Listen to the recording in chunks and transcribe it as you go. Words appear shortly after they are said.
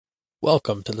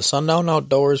Welcome to the Sundown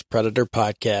Outdoors Predator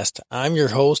Podcast. I'm your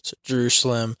host, Drew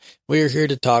Slim. We are here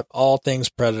to talk all things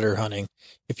predator hunting.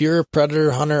 If you're a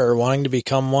predator hunter or wanting to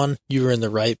become one, you are in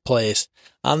the right place.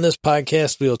 On this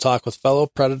podcast, we will talk with fellow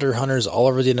predator hunters all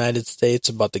over the United States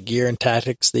about the gear and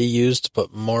tactics they use to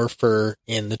put more fur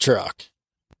in the truck.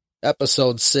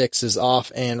 Episode 6 is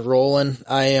off and rolling.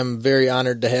 I am very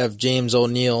honored to have James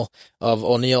O'Neill of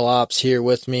O'Neill Ops here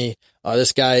with me.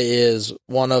 This guy is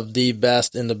one of the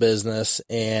best in the business,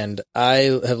 and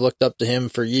I have looked up to him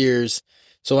for years.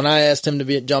 So when I asked him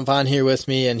to jump on here with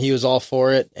me, and he was all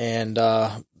for it, and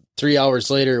 3 hours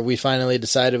later, we finally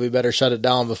decided we better shut it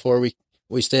down before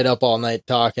we stayed up all night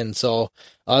talking. So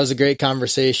it was a great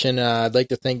conversation. I'd like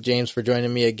to thank James for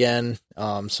joining me again.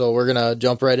 So we're going to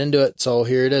jump right into it. So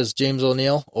here it is, James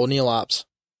O'Neill, O'Neill Ops.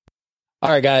 All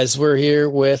right, guys, we're here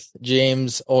with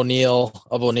James O'Neill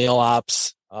of O'Neill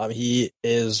Ops. He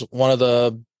is one of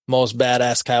the most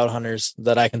badass coyote hunters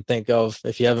that I can think of.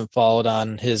 If you haven't followed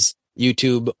on his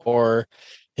YouTube or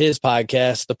his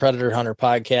podcast, the Predator Hunter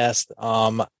Podcast,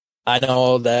 I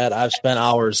know that I've spent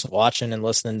hours watching and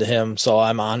listening to him, so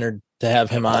I'm honored to have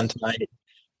him on tonight.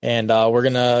 And we're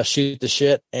going to shoot the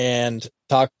shit and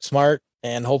talk smart,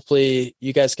 and hopefully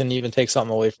you guys can even take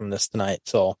something away from this tonight.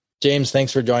 So, James,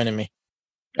 thanks for joining me.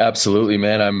 Absolutely,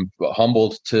 man. I'm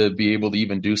humbled to be able to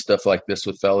even do stuff like this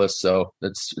with fellas. So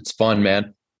it's fun,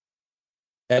 man.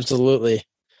 Absolutely.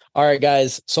 All right,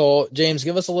 guys. So James,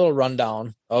 give us a little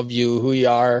rundown of you, who you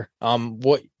are,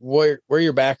 where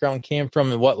your background came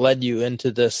from, and what led you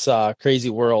into this crazy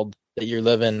world that you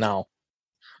live in now.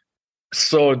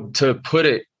 So to put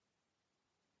it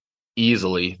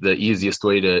easily, the easiest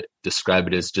way to describe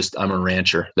it is just I'm a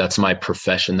rancher. That's my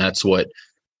profession. That's what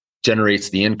generates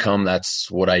the income.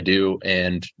 That's what I do.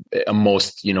 And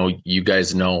most, you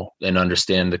guys know and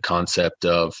understand the concept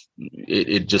of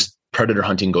it just predator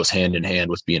hunting goes hand in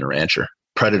hand with being a rancher.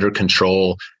 Predator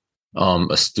control,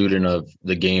 a student of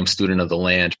the game, student of the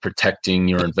land, protecting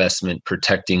your investment,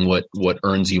 protecting what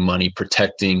earns you money,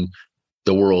 protecting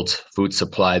the world's food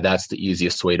supply. That's the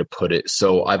easiest way to put it.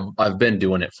 So I've been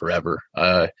doing it forever.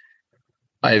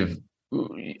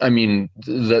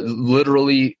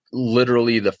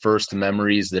 Literally the first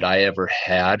memories that I ever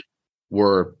had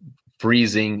were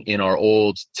freezing in our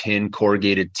old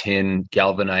corrugated tin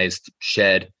galvanized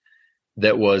shed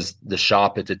that was the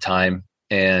shop at the time,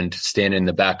 and standing in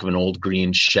the back of an old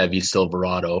green Chevy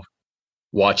Silverado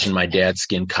watching my dad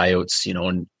skin coyotes,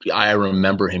 and I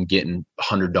remember him getting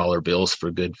 $100 bills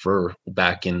for good fur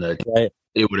back in it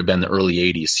would have been the early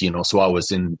 80s, so I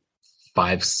was in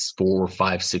 4,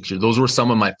 5, 6 years. Those were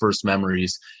some of my first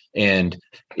memories. And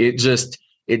it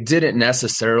didn't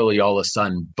necessarily all of a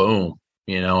sudden, boom,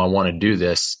 I want to do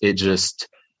this.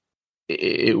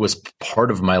 It was part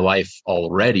of my life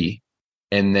already.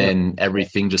 And then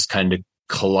everything just kind of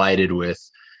collided with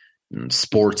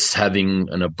sports having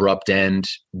an abrupt end,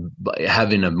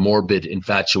 having a morbid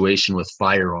infatuation with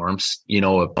firearms,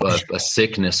 a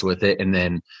sickness with it. And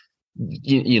then,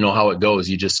 you know how it goes.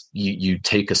 You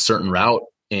take a certain route,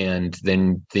 and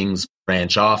then things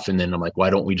branch off. And then I'm like, why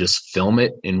don't we just film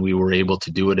it? And we were able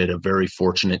to do it at a very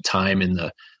fortunate time in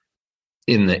the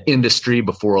industry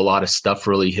before a lot of stuff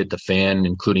really hit the fan,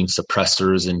 including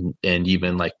suppressors and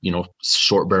even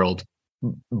short barreled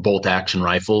bolt action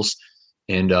rifles,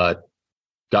 and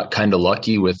got kind of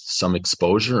lucky with some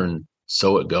exposure, and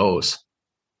so it goes.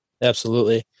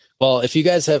 Absolutely. Well, if you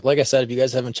guys have, like I said, if you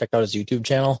guys haven't checked out his YouTube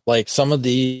channel, some of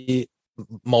the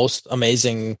most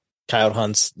amazing coyote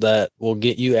hunts that will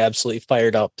get you absolutely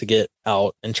fired up to get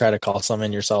out and try to call some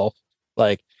in yourself.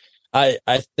 I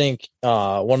think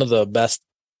one of the best,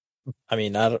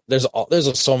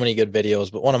 there's so many good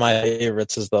videos, but one of my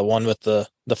favorites is the one with the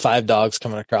 5 dogs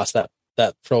coming across that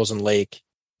frozen lake,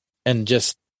 and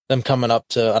just them coming up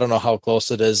to, I don't know how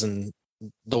close it is, and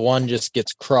the one just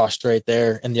gets crushed right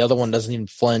there, and the other one doesn't even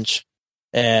flinch.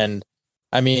 And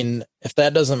if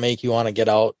that doesn't make you want to get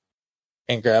out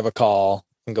and grab a call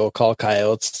and go call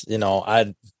coyotes,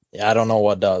 I don't know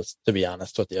what does, to be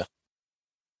honest with you.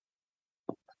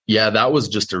 Yeah, that was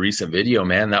just a recent video,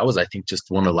 man. That was, I think, just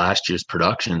one of last year's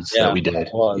productions that we did.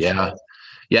 Yeah.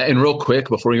 And real quick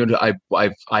before we go into, I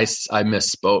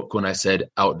misspoke when I said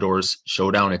Outdoors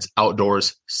Showdown. It's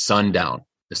Outdoors Sundown,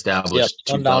 established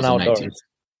 2019.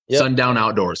 Sundown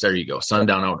Outdoors. There you go.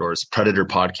 Sundown Outdoors Predator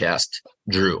Podcast.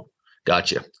 Drew,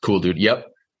 gotcha. Cool, dude. Yep.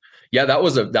 Yeah, that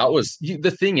was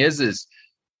the thing is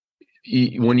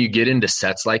when you get into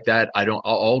sets like that,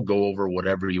 I'll go over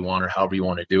whatever you want or however you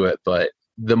want to do it, but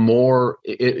the more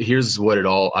here's what I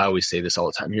always say this all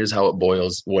the time. Here's how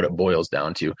what it boils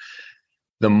down to.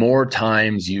 the more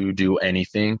times you do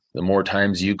anything, the more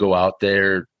times you go out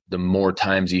there, the more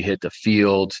times you hit the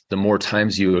field, the more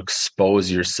times you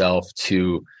expose yourself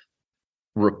to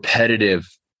repetitive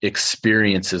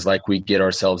experiences like we get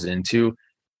ourselves into,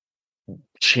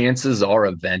 chances are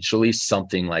eventually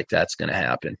something like that's going to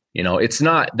happen.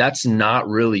 That's not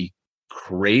really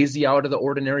crazy out of the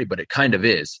ordinary, but it kind of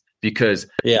is, because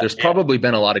there's probably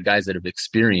been a lot of guys that have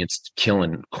experienced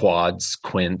killing quads,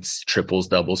 quints, triples,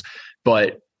 doubles,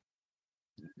 but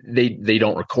they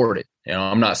don't record it.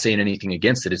 I'm not saying anything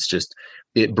against it. It's just,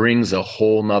 it brings a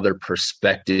whole nother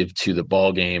perspective to the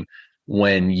ball game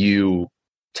when you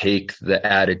take the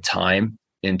added time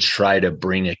and try to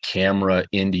bring a camera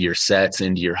into your sets,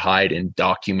 into your hide, and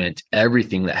document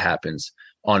everything that happens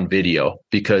on video.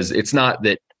 Because it's not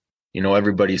that,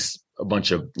 everybody's a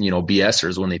bunch of,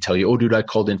 BSers when they tell you, oh dude, I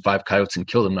called in 5 coyotes and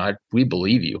killed them. We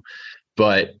believe you,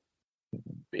 but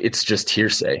it's just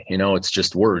hearsay, it's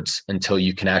just words until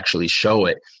you can actually show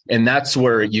it. And that's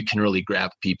where you can really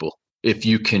grab people. If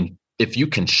you can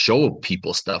show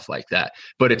people stuff like that,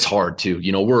 but it's hard too.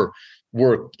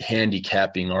 We're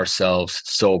handicapping ourselves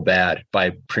so bad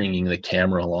by bringing the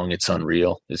camera along. It's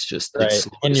unreal. It's just, right.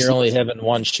 And you're only having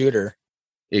one shooter.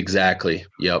 Exactly.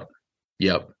 Yep.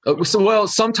 So,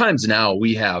 sometimes now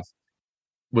we have,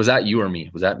 was that you or me?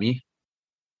 Was that me?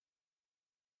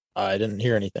 I didn't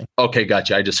hear anything. Okay.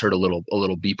 Gotcha. I just heard a little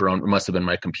beeper on, it must've been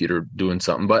my computer doing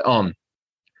something, but,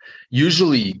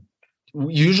 usually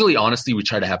honestly, we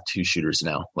try to have 2 shooters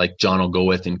now, like John will go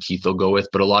with and Keith will go with,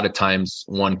 but a lot of times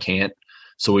one can't.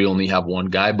 So we only have one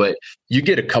guy, but you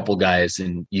get a couple guys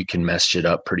and you can mess shit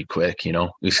up pretty quick,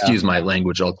 excuse my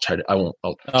language. I'll try to,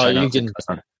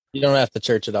 you don't have to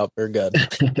church it up. We're good.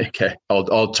 Okay.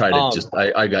 I'll try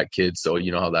to I got kids. So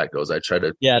you know how that goes. I try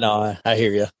to. Yeah, no, I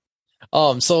hear you.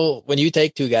 So when you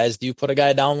take 2 guys, do you put a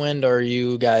guy downwind, or are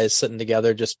you guys sitting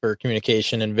together just for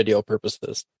communication and video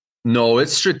purposes? No,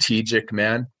 it's strategic,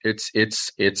 man.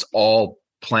 It's all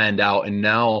planned out. And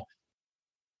now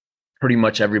pretty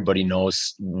much everybody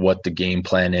knows what the game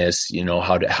plan is,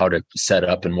 how to set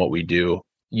up and what we do.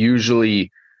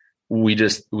 Usually we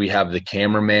have the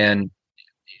cameraman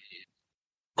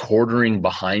quartering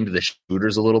behind the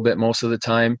shooters a little bit most of the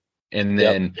time. And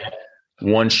then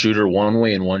one shooter one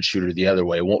way and one shooter the other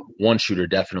way. One shooter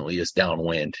definitely is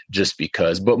downwind just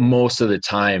because, but most of the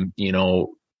time,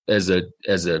 as a,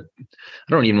 I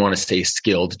don't even want to say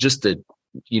skilled, just a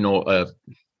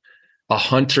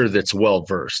hunter that's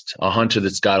well-versed, a hunter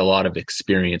that's got a lot of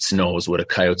experience knows what a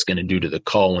coyote's going to do to the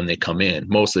call when they come in.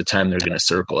 Most of the time they're going to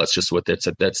circle. That's just what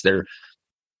that's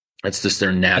just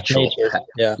their natural.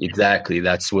 Yeah, exactly.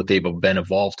 That's what they've been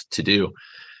evolved to do.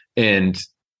 And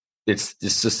it's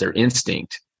just their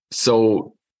instinct.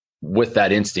 So with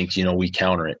that instinct, we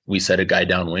counter it. We set a guy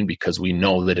downwind because we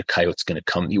know that a coyote's going to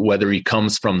come, whether he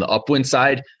comes from the upwind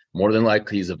side, more than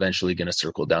likely he's eventually going to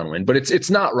circle downwind. But it's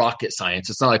not rocket science.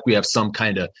 It's not like we have some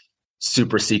kind of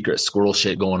super secret squirrel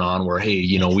shit going on where, hey,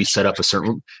 we set up a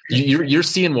certain, you're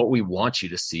seeing what we want you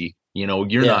to see.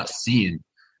 You're not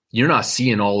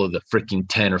seeing all of the freaking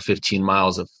 10 or 15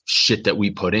 miles of shit that we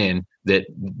put in that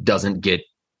doesn't get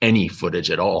any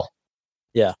footage at all.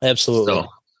 Yeah, absolutely. So,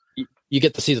 you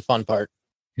get to see the fun part.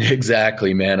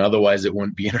 Exactly, man. Otherwise it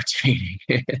wouldn't be entertaining.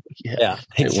 Yeah,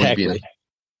 exactly.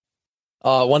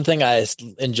 One thing I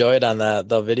enjoyed on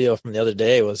the video from the other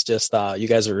day was just you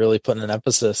guys are really putting an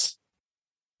emphasis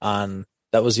on,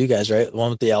 that was you guys, right? The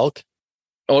one with the elk.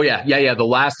 Oh yeah. The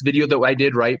last video that I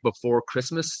did right before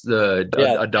Christmas, a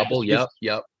double. Yep.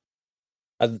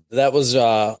 That was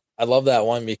I love that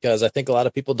one because I think a lot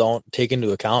of people don't take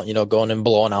into account, going and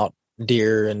blowing out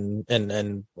deer and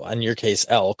in your case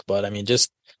elk, but I mean just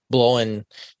blowing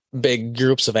big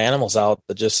groups of animals out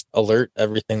that just alert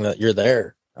everything that you're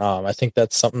there. I think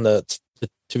that's something that's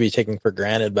to be taken for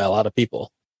granted by a lot of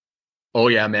people. Oh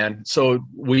yeah, man. So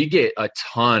we get a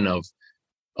ton of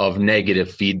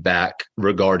negative feedback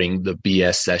regarding the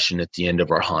BS session at the end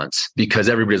of our hunts because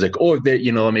everybody's like, oh,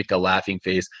 they'll make a laughing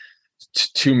face.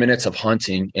 2 minutes of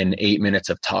hunting and 8 minutes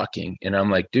of talking. And I'm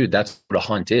like, dude, that's what a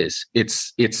hunt is.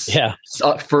 It's to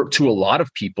a lot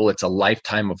of people, it's a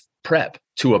lifetime of prep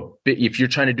if you're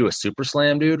trying to do a super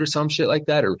slam, dude, or some shit like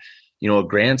that, or, a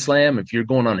grand slam, if you're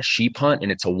going on a sheep hunt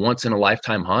and it's a once in a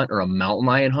lifetime hunt or a mountain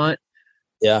lion hunt.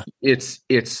 Yeah.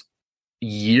 It's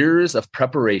years of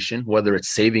preparation, whether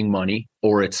it's saving money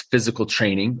or it's physical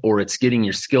training, or it's getting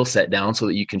your skill set down so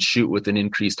that you can shoot with an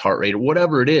increased heart rate or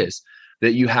whatever it is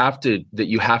that you have to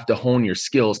hone your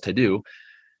skills to do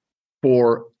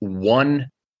for 1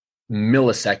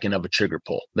 millisecond of a trigger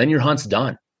pull. Then your hunt's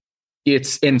done.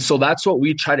 and so that's what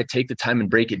we try to take the time and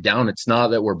break it down. It's not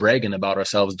that we're bragging about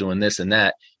ourselves doing this and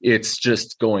that. It's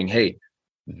just going, hey,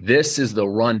 this is the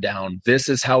rundown. This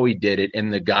is how we did it.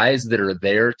 And the guys that are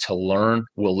there to learn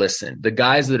will listen. The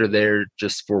guys that are there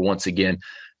just for, once again,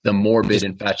 the morbid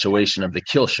infatuation of the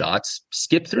kill shots,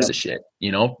 skip through the shit,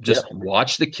 just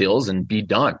watch the kills and be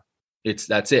done.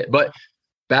 That's it. But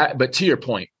to your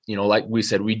point, like we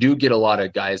said, we do get a lot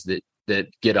of guys that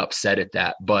get upset at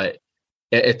that, but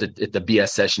at the BS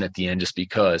session at the end, just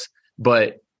because,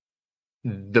 but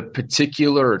the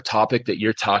particular topic that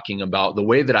you're talking about, the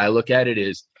way that I look at it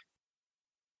is,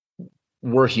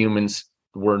 we're humans.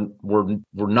 We're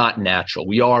not natural.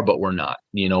 We are, but we're not.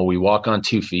 We walk on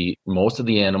 2 feet. Most of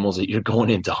the animals that you're going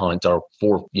in to hunt are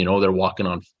they're walking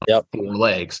on 4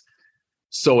 legs.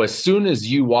 So as soon as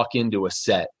you walk into a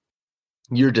set,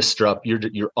 you're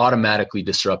automatically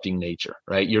disrupting nature,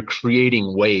 right? You're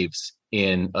creating waves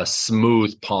in a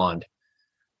smooth pond.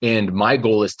 And my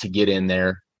goal is to get in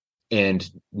there and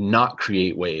not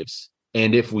create waves.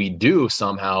 And if we do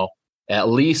somehow, at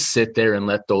least sit there and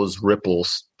let those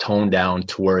ripples tone down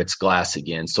to where it's glass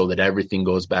again, so that everything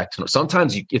goes back to normal.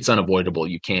 Sometimes it's unavoidable.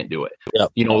 You can't do it.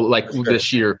 Like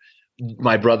this year,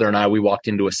 my brother and I, we walked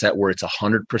into a set where it's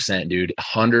 100%, dude,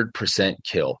 100%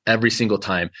 kill every single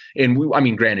time. And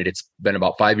granted, it's been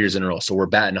about 5 years in a row. So we're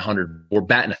batting 100, we're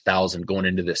batting 1,000 going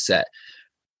into this set.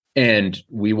 And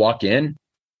we walk in,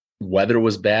 weather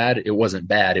was bad. It wasn't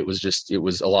bad. It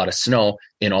was a lot of snow,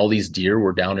 and all these deer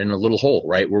were down in a little hole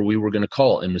right where we were going to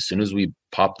call. And as soon as we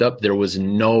popped up, there was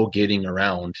no getting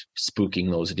around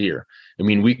spooking those deer.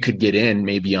 We could get in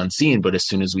maybe unseen, but as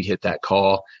soon as we hit that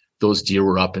call, those deer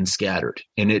were up and scattered,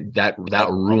 and that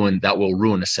will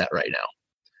ruin a set right now.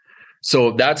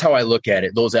 So that's how I look at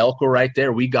it. Those elk were right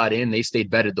there. We got in, they stayed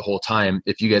bedded the whole time.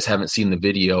 If you guys haven't seen the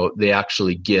video, they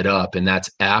actually get up, and that's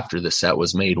after the set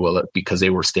was made. Well, because they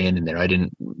were standing there, I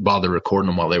didn't bother recording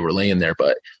them while they were laying there,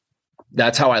 but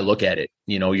that's how I look at it.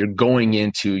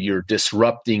 You're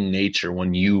disrupting nature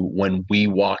when we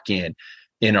walk in,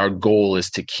 and our goal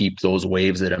is to keep those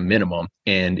waves at a minimum.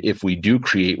 And if we do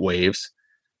create waves,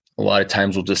 a lot of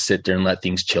times we'll just sit there and let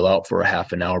things chill out for a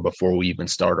half an hour before we even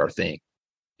start our thing.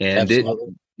 And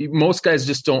most guys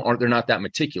just they're not that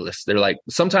meticulous. They're like,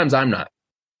 sometimes I'm not.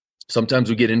 Sometimes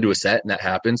we get into a set and that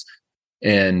happens.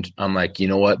 And I'm like, you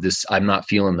know what, I'm not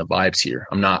feeling the vibes here.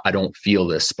 I don't feel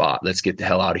this spot. Let's get the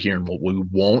hell out of here. And we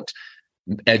won't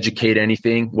educate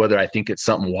anything, whether I think it's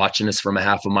something watching us from a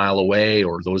half a mile away,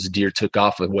 or those deer took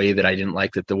off a way that I didn't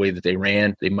like, the way that they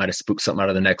ran. They might've spooked something out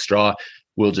of the next draw.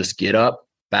 We'll just get up,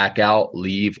 back out,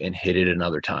 leave, and hit it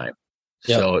another time.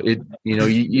 Yep. So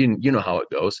you know how it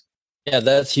goes. Yeah,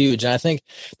 that's huge. And I think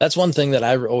that's one thing that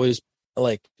I always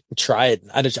tried.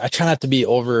 I try not to be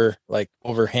over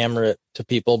hammer it to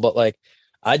people, but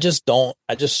I just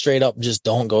straight up just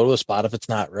don't go to a spot if it's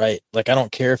not right. I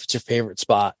don't care if it's your favorite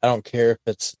spot. I don't care if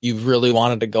it's, you really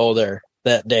wanted to go there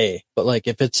that day, but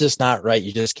if it's just not right,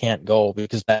 you just can't go,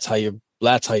 because that's how you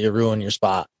ruin your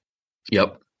spot.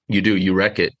 Yep. You do. You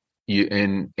wreck it.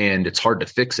 And it's hard to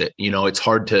fix it. It's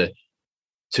hard to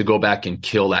go back and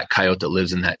kill that coyote that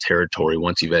lives in that territory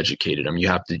once you've educated them. You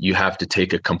have to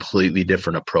take a completely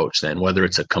different approach then, whether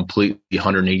it's a completely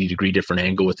 180 degree different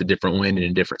angle with a different wind and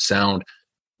a different sound,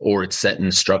 or it's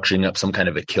structuring up some kind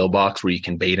of a kill box where you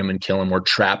can bait them and kill them, or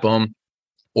trap them,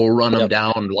 or run them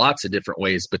down, lots of different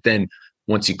ways. But then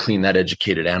once you clean that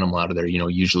educated animal out of there,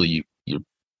 usually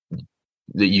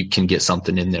you can get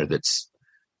something in there that's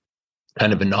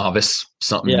kind of a novice,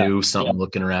 something new, something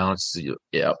looking around. So,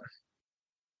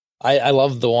 I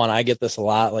love the one. I get this a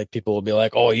lot. People will be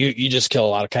like, "Oh, you just kill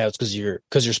a lot of coyotes because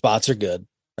your spots are good."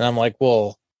 And I'm like,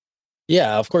 "Well,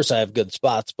 yeah, of course I have good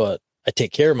spots, but I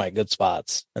take care of my good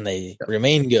spots and they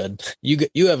remain good.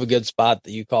 You have a good spot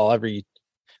that you call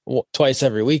twice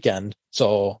every weekend,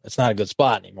 so it's not a good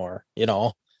spot anymore. It's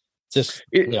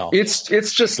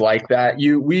just like that.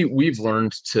 We've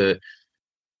learned to.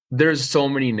 There's so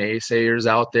many naysayers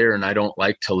out there, and I don't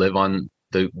like to live on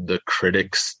the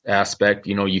critics aspect.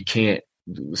 You can't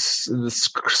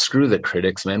screw the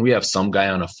critics, man. We have some guy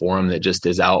on a forum that just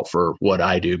is out for what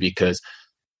I do because,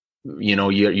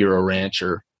 you're a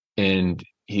rancher, and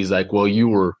he's like, well,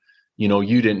 you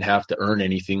didn't have to earn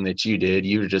anything that you did.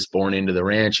 You were just born into the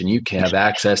ranch, and you can have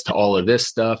access to all of this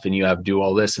stuff, and you have to do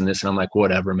all this and this. And I'm like,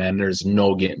 whatever, man, there's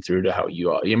no getting through to how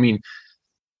you are.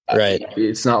 Right.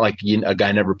 It's not like a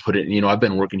guy never put it, I've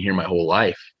been working here my whole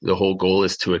life. The whole goal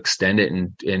is to extend it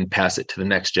and pass it to the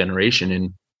next generation.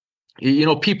 And,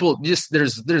 people just,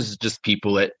 there's just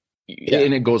people that,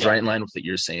 and it goes right in line with what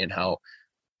you're saying, how,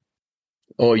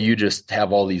 you just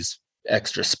have all these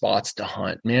extra spots to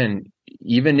hunt, man,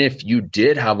 even if you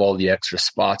did have all the extra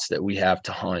spots that we have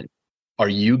to hunt, are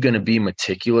you going to be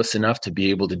meticulous enough to be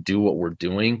able to do what we're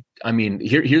doing? I mean,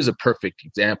 here's a perfect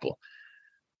example.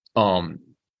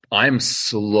 I'm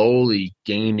slowly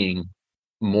gaining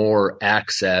more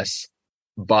access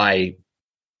by,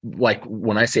 like,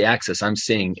 when I say access, I'm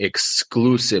saying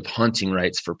exclusive hunting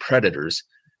rights for predators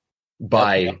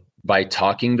by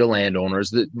talking to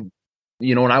landowners that,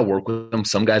 you know, and I work with them.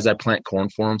 Some guys I plant corn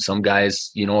for them. Some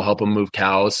guys, you know, help them move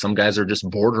cows. Some guys are just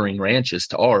bordering ranches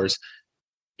to ours.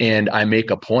 And I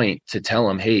make a point to tell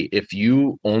them, hey, if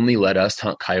you only let us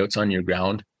hunt coyotes on your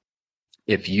ground,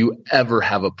 if you ever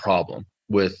have a problem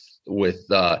with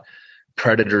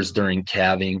predators during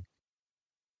calving,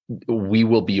 we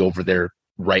will be over there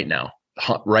right now.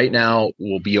 Right now,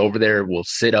 we'll be over there. We'll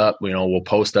sit up, you know, we'll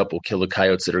post up, we'll kill the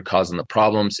coyotes that are causing the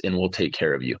problems, and we'll take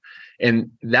care of you.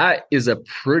 And that is a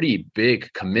pretty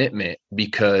big commitment,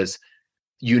 because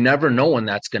you never know when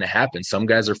that's going to happen. Some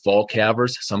guys are fall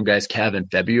calvers. Some guys calve in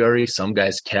February. Some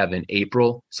guys calve in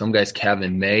April. Some guys calve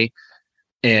in May.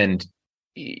 And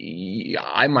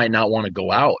I might not want to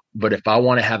go out, but if I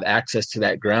want to have access to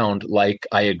that ground like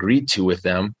I agreed to with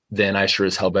them, then I sure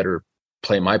as hell better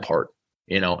play my part,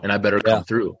 you know, and I better come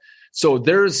through. So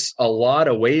there's a lot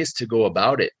of ways to go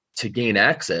about it to gain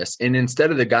access. And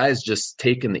instead of the guys just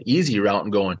taking the easy route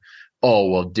and going, oh,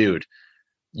 well, dude,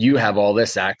 you have all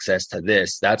this access to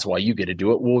this, that's why you get to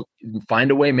do it. Well,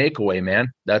 find a way, make a way, man.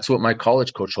 That's what my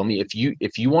college coach told me. If you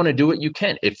want to do it, you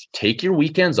can. Take your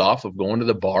weekends off of going to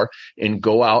the bar and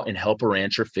go out and help a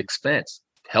rancher fix fence.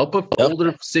 Help a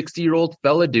older 60-year-old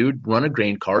fella dude run a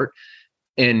grain cart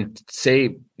and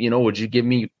say, you know, would you give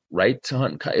me right to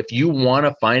hunt? If you want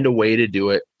to find a way to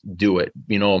do it, do it.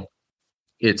 You know,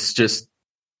 it's,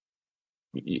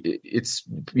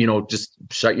 you know, just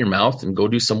shut your mouth and go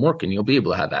do some work and you'll be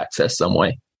able to have access some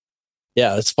way.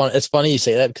 Yeah, it's fun. It's funny you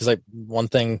say that, because like one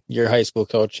thing your high school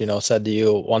coach, you know, said to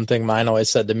you, one thing mine always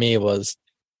said to me was,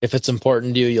 if it's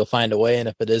important to you, you'll find a way, and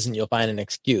if it isn't, you'll find an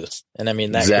excuse. And I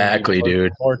mean, that exactly,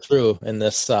 dude, more true in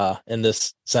this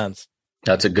sense.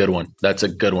 That's a good one. That's a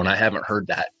good one. I haven't heard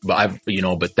that, but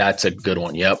but that's a good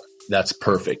one. Yep, that's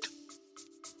perfect.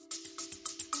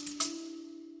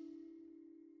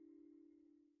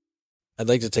 I'd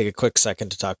like to take a quick second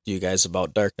to talk to you guys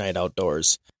about Dark Knight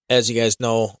Outdoors. As you guys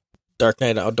know, Dark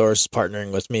Knight Outdoors is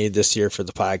partnering with me this year for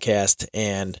the podcast,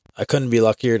 and I couldn't be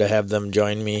luckier to have them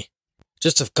join me.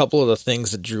 Just a couple of the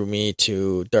things that drew me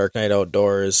to Dark Knight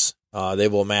Outdoors. They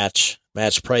will match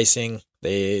pricing.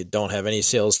 They don't have any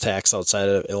sales tax outside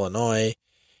of Illinois,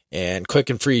 and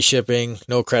quick and free shipping,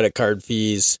 no credit card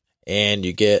fees, and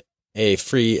you get a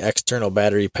free external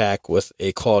battery pack with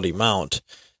a quality mount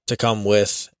to come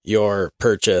with your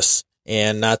purchase.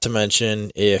 And not to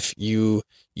mention, if you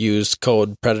use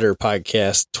code Predator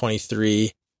Podcast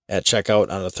 23 at checkout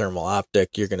on a thermal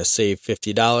optic, you're going to save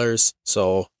 $50.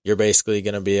 So you're basically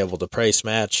going to be able to price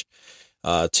match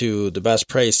to the best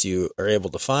price you are able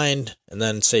to find, and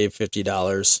then save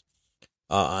 $50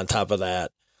 on top of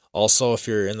that. Also, if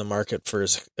you're in the market for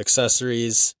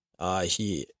accessories,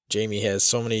 Jamie has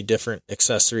so many different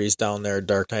accessories down there,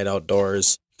 Dark Knight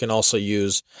Outdoors. You can also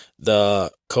use the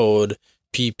code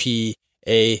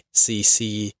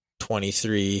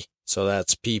PPACC23. So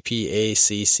that's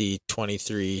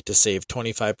PPACC23 to save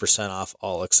 25% off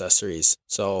all accessories.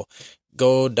 So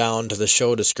go down to the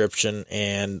show description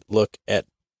and look at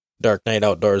Dark Knight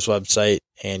Outdoors website,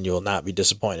 and you will not be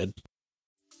disappointed.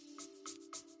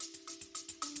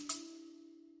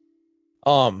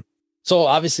 So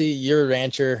obviously you're a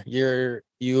rancher, you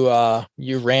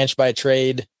ranch by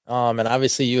trade. And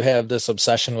obviously you have this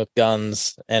obsession with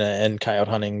guns and coyote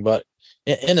hunting, but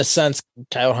in a sense,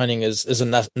 coyote hunting is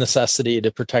a necessity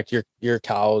to protect your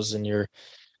cows and your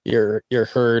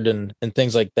herd and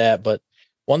things like that. But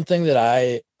one thing that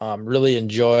I really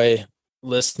enjoy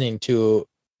listening to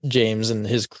James and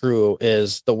his crew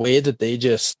is the way that they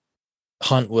just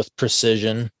hunt with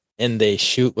precision and they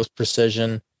shoot with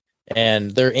precision,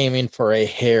 and they're aiming for a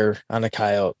hair on a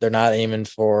coyote. They're not aiming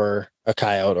for a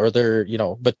coyote, or they're,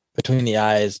 but between the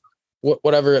eyes,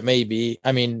 whatever it may be.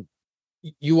 I mean,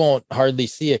 you won't hardly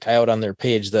see a coyote on their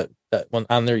page that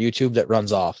on their YouTube that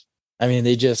runs off. I mean,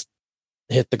 they just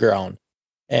hit the ground.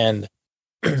 And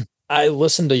I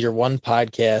listened to your one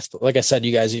podcast. Like I said,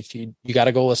 you guys, if you got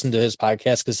to go listen to his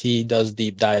podcast, because he does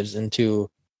deep dives into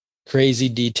crazy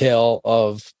detail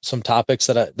of some topics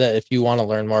that if you want to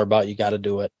learn more about, you got to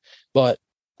do it. But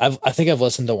I think I've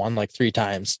listened to one like 3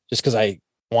 times just because I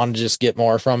wanted to just get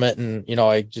more from it. And,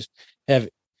 I just have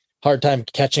hard time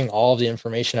catching all of the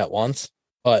information at once.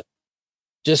 But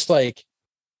just like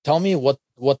tell me what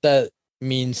that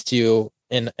means to you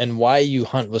and why you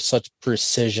hunt with such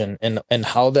precision and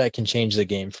how that can change the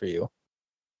game for you.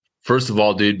 First of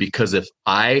all, dude, because if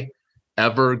I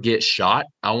ever get shot,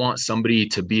 I want somebody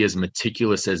to be as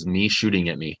meticulous as me shooting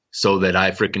at me so that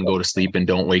I freaking go to sleep and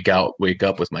don't wake up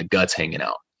with my guts hanging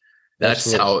out.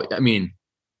 That's Absolutely. How, I mean,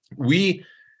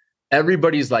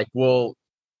 everybody's like, well,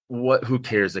 who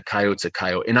cares? A coyote's a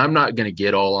coyote. And I'm not going to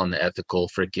get all on the ethical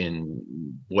freaking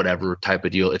whatever type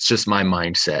of deal. It's just my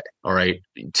mindset. All right.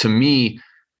 To me,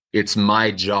 it's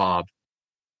my job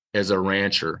as a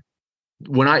rancher.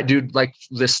 When like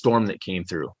this storm that came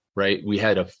through, right? We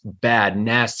had a bad,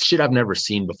 nasty shit I've never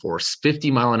seen before. 50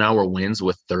 mile an hour winds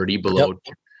with 30 below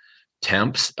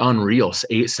temps, unreal.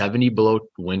 70 below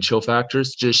wind chill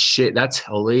factors, just shit. That's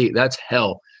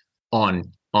hell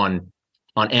on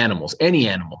animals, any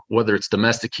animal, whether it's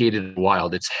domesticated or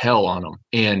wild, it's hell on them.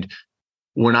 And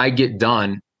when I get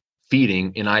done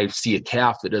feeding and I see a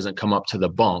calf that doesn't come up to the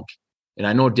bunk and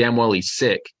I know damn well he's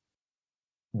sick,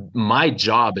 my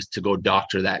job is to go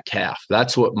doctor that calf.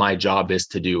 That's what my job is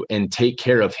to do and take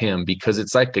care of him, because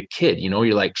it's like a kid,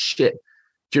 you're like, shit,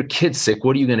 if your kid's sick,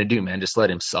 what are you going to do, man? Just let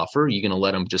him suffer? You're going to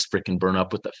let him just freaking burn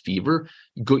up with a fever?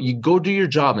 You go do your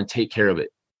job and take care of it.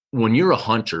 When you're a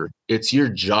hunter, it's your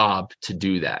job to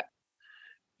do that.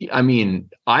 I mean,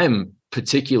 I'm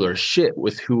particular shit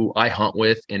with who I hunt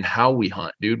with and how we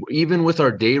hunt, dude. Even with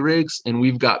our day rigs, and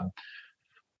we've got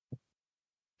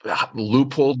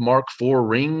Leupold Mark IV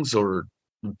rings or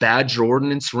Badger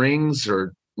Ordnance rings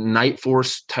or Night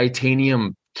Force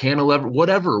titanium cantilever,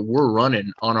 whatever we're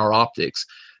running on our optics,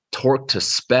 torque to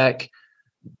spec,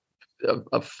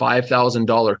 a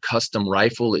 $5,000 custom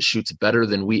rifle that shoots better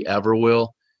than we ever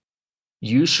will.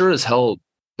 You sure as hell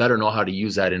better know how to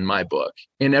use that in my book.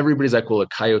 And everybody's like, well, a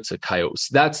coyote's a coyote.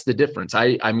 That's the difference.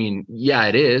 I mean, yeah,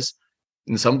 it is.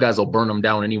 And some guys will burn them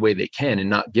down any way they can and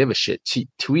not give a shit.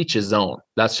 To each his own.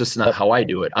 That's just not how I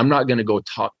do it. I'm not going to go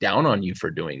talk down on you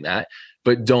for doing that,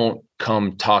 but don't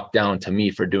come talk down to me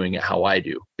for doing it how I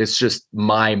do. It's just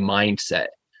my mindset.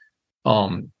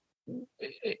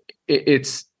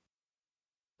 It's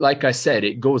like I said,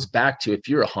 it goes back to, if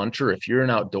you're a hunter, if you're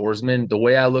an outdoorsman, the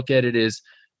way I look at it is,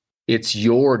 it's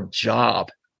your job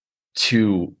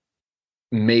to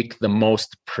make the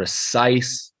most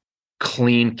precise,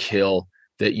 clean kill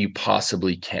that you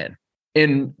possibly can.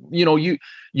 And,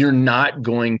 you're not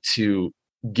going to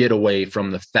get away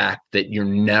from the fact that you're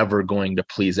never going to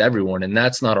please everyone. And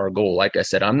that's not our goal. Like I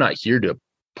said, I'm not here to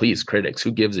please critics.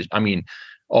 Who gives a, I mean,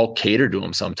 I'll cater to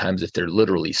them sometimes if they're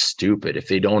literally stupid, if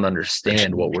they don't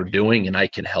understand what we're doing and I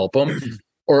can help them.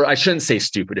 Or I shouldn't say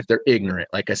stupid, if they're ignorant.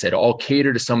 Like I said, I'll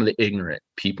cater to some of the ignorant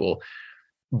people.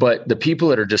 But the people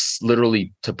that are just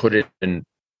literally, to put it in,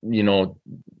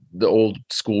 the old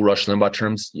school Rush Limbaugh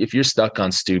terms, if you're stuck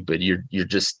on stupid, you're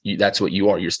just that's what you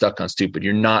are. You're stuck on stupid.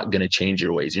 You're not going to change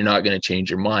your ways. You're not going to change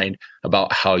your mind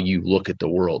about how you look at the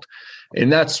world. And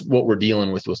that's what we're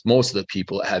dealing with most of the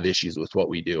people that have issues with what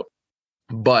we do.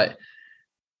 But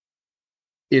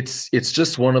it's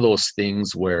just one of those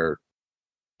things where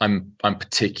I'm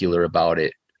particular about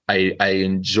it. I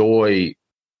enjoy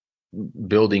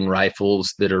building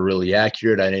rifles that are really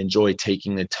accurate. I enjoy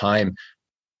taking the time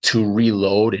to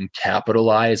reload and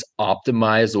capitalize,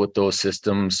 optimize what those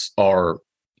systems are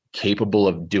capable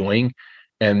of doing.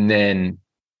 And then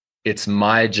it's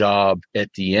my job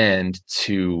at the end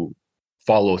to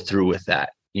follow through with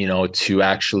that, to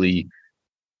actually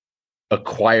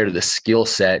acquire the skill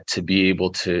set to be able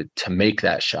to make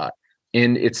that shot.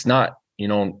 And it's not,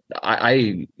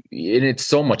 and it's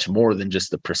so much more than just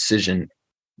the precision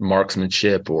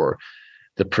marksmanship or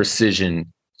the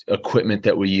precision equipment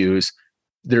that we use.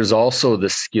 There's also the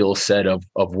skill set of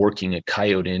working a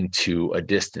coyote into a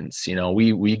distance.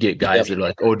 We get guys that are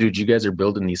like, oh, dude, you guys are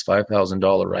building these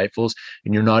 $5,000 rifles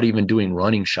and you're not even doing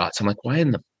running shots. I'm like, why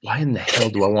in the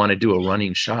hell do I want to do a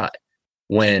running shot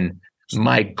when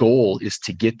my goal is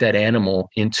to get that animal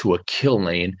into a kill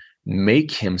lane, make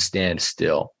him stand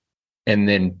still, and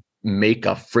then make a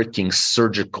freaking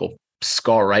surgical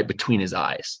scar right between his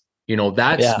eyes?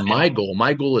 That's my goal.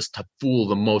 My goal is to fool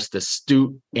the most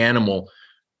astute animal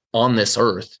on this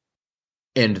earth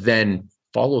and then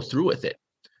follow through with it.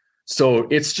 So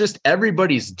it's just,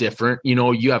 everybody's different.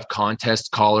 You have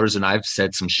contest callers, and I've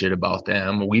said some shit about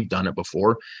them. We've done it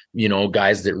before,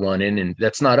 guys that run in, and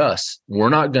that's not us. We're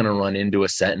not going to run into a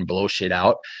set and blow shit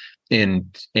out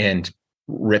and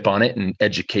rip on it and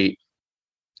educate,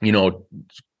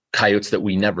 coyotes that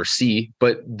we never see.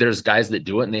 But there's guys that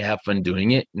do it and they have fun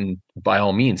doing it, and by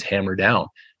all means, hammer down.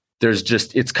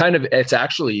 It's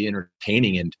actually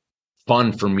entertaining and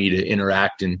fun for me to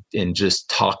interact and just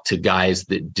talk to guys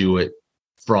that do it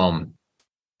from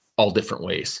all different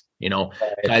ways,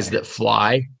 guys that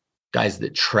fly, guys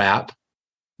that trap,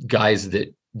 guys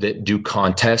that do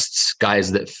contests,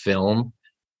 guys that film.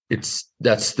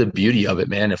 That's the beauty of it,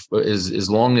 man. If as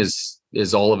long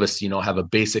as all of us, have a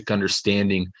basic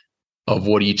understanding of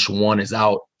what each one is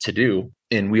out to do,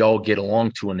 and we all get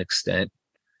along to an extent,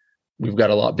 we've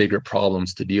got a lot bigger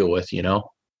problems to deal with,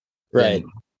 right?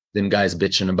 Than guys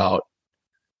bitching about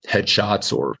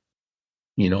headshots or,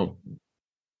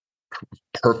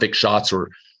 perfect shots, or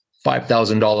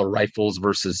 $5,000 rifles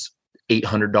versus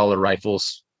 $800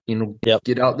 rifles.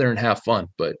 Get out there and have fun.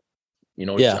 But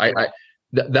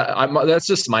that's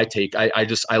just my take.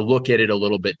 I look at it a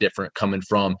little bit different coming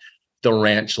from the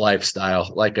ranch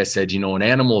lifestyle. Like I said, an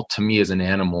animal to me is an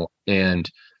animal. And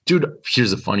dude,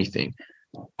 here's a funny thing.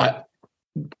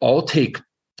 I'll take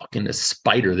fucking a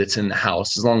spider that's in the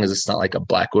house, as long as it's not like a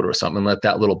black widow or something, and let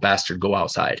that little bastard go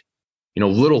outside.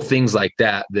 Little things like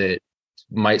that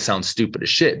might sound stupid as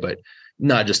shit, but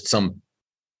not just some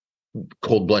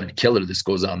cold-blooded killer that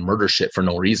goes on murder shit for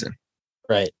no reason.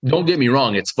 Right. Don't get me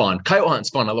wrong, it's fun. Coyote hunting's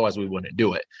fun, otherwise we wouldn't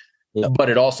do it. Yep. But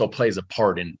it also plays a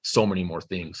part in so many more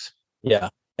things. Yeah,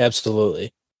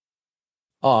 absolutely.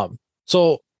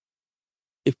 So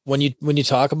when you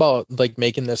talk about like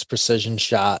making this precision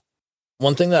shot,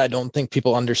 one thing that I don't think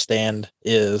people understand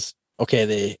is, okay,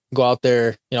 they go out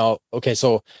there, okay,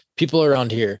 so people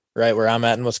around here, right, where I'm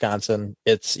at in Wisconsin,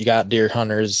 you got deer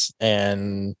hunters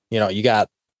and, you got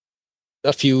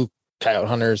a few coyote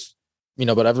hunters,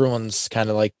 but everyone's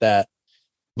kind of like that.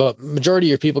 But majority of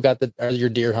your people are your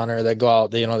deer hunter that go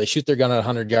out, they shoot their gun at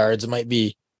 100 yards. It might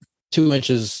be 2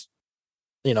 inches,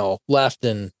 left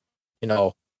and,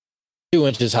 2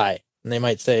 inches high. And they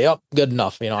might say, oh, good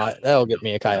enough. That'll get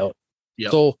me a coyote. Yep.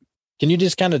 So can you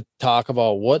just kind of talk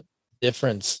about what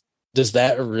difference does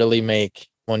that really make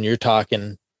when you're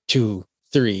talking 2,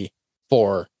 3,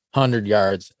 400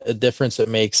 yards, a difference it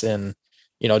makes in,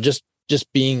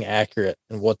 just being accurate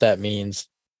and what that means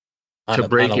to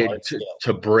break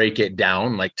it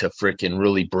down, like to freaking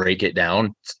really break it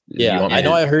down. Yeah. I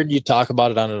know I heard you talk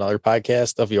about it on another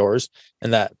podcast of yours,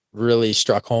 and that really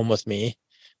struck home with me.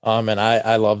 And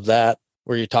I love that,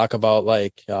 where you talk about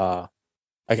like,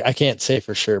 I can't say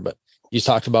for sure, but you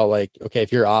talked about like, okay,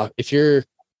 if you're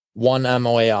one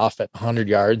MOA off at 100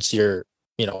 yards, you're,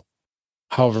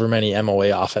 however many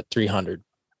MOA off at 300.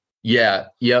 Yeah.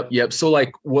 Yep. So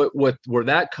like where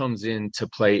that comes into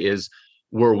play is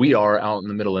where we are out in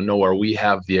the middle of nowhere. We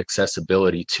have the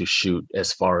accessibility to shoot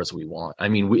as far as we want. I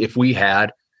mean, if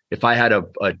I had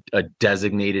a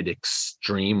designated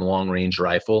extreme long range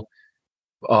rifle,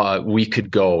 we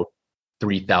could go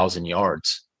 3,000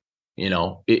 yards.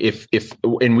 If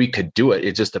we could do it.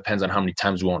 It just depends on how many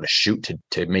times we want to shoot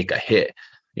to make a hit.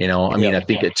 I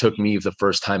think it took me the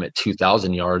first time at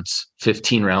 2,000 yards,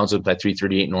 15 rounds with my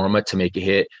 338 Norma to make a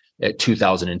hit at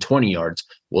 2,020 yards.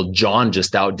 Well, John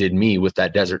just outdid me with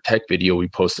that Desert Tech video we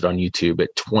posted on YouTube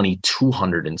at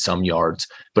 2,200 and some yards,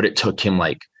 but it took him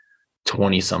like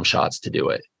 20 some shots to do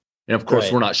it. And of course,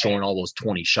 We're not showing all those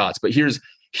 20 shots, but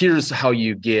here's how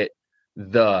you get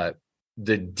the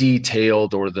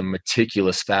detailed or the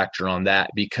meticulous factor on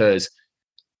that, because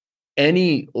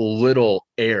any little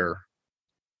error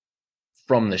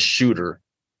from the shooter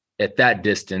at that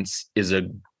distance is a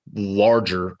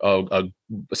larger,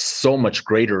 so much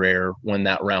greater error when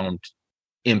that round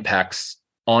impacts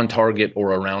on target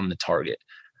or around the target.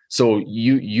 So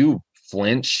you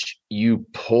flinch, you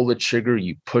pull the trigger,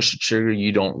 you push the trigger,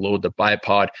 you don't load the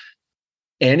bipod.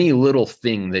 Any little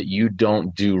thing that you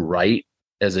don't do right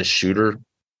as a shooter,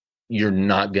 you're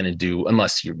not going to do,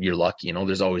 unless you're lucky.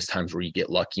 There's always times where you get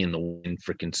lucky and the wind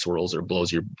freaking swirls or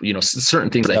blows your, certain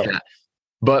things like that.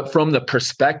 But from the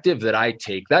perspective that I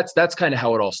take, that's kind of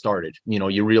how it all started.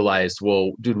 You realize,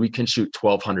 well, dude, we can shoot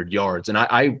 1,200 yards. And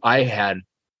I had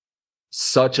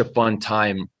such a fun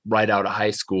time right out of high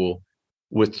school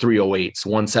with 308s,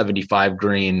 175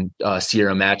 grain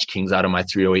Sierra Match Kings out of my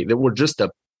 308 that were just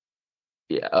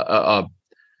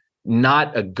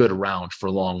not a good round for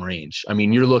long range. I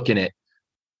mean, you're looking at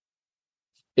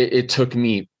it took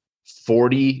me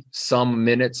 40 some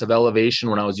minutes of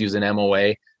elevation when I was using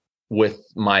MOA with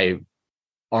my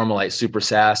Armalite Super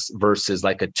Sass versus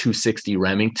like a 260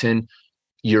 Remington.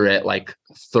 You're at like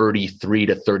 33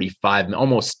 to 35,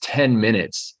 almost 10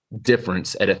 minutes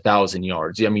difference at 1,000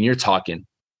 yards. I mean, you're talking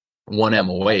one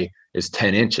MOA is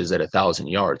 10 inches at 1,000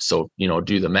 yards. So,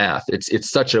 do the math. It's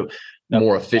such a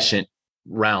more efficient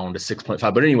round, a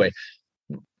 6.5. But anyway,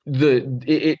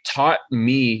 it taught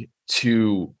me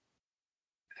to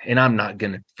and I'm not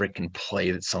going to freaking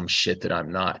play some shit that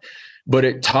I'm not, but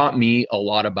it taught me a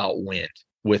lot about wind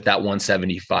with that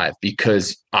 175,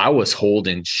 because I was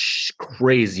holding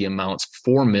crazy amounts,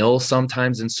 4 mil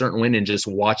sometimes in certain wind, and just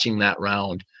watching that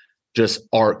round just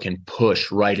arc and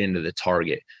push right into the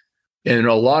target. And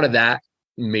a lot of that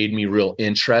made me real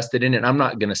interested in it. I'm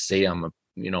not going to say I'm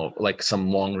like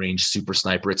some long range super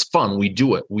sniper. It's fun. We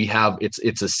do it. We have,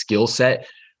 it's a skill set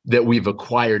that we've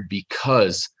acquired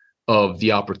because of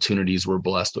the opportunities we're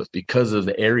blessed with, because of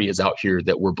the areas out here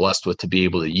that we're blessed with to be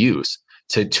able to use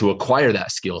to acquire that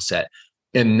skill set.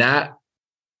 And that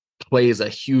plays a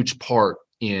huge part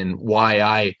in why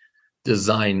I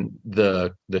design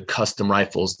the custom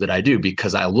rifles that I do,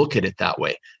 because I look at it that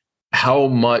way. How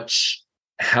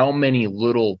many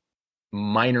little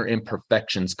minor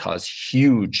imperfections cause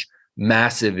huge,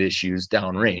 massive issues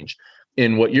downrange.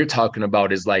 And what you're talking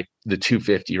about is like the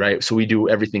 250, right? So we do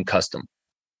everything custom.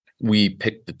 We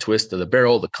pick the twist of the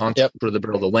barrel, the contour of the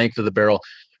barrel, the length of the barrel,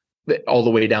 all the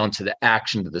way down to the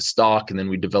action, to the stock. And then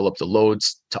we develop the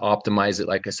loads to optimize it,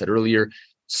 like I said earlier,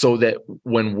 so that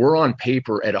when we're on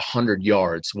paper at 100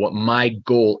 yards, what my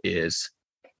goal is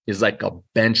like a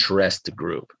bench rest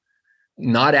group.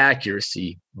 Not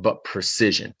accuracy, but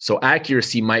precision. So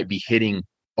accuracy might be hitting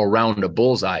around a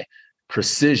bullseye.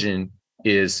 Precision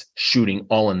is shooting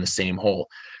all in the same hole.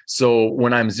 So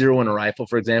when I'm zeroing a rifle,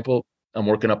 for example, I'm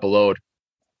working up a load,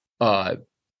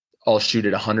 I'll shoot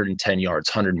at 110 yards,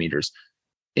 100 meters.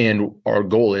 And our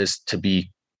goal is to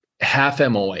be half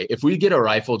MOA. If we get a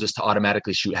rifle just to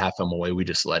automatically shoot half MOA, we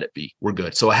just let it be. We're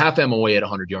good. So a half MOA at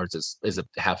 100 yards is a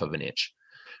half of an inch.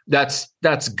 That's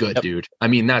good, dude. I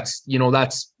mean, that's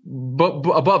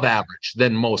above average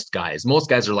than most guys. Most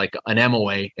guys are like an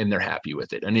MOA and they're happy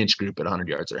with it. An inch group at 100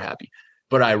 yards, they're happy.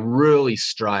 But I really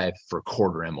strive for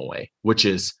quarter MOA, which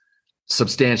is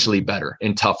substantially better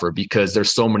and tougher, because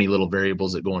there's so many little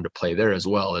variables that go into play there, as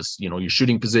well as, your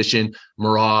shooting position,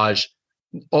 mirage,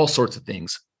 all sorts of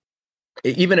things,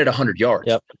 even at 100 yards.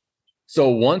 Yep. So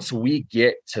once we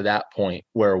get to that point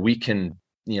where we can,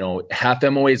 half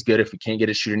MOA is good. If we can't get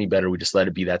it shoot any better, we just let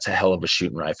it be. That's a hell of a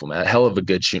shooting rifle, man. A hell of a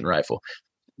good shooting rifle.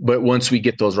 But once we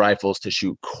get those rifles to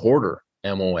shoot quarter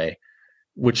MOA,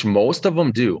 which most of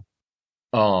them do,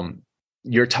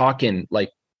 you're talking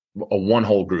like a one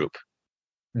hole group.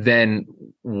 Then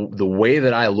the way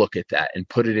that I look at that and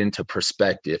put it into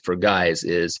perspective for guys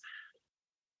is,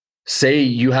 say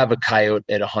you have a coyote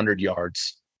at 100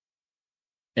 yards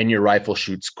and your rifle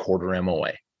shoots quarter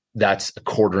MOA. That's a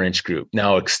quarter inch group.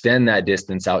 Now extend that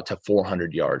distance out to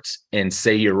 400 yards and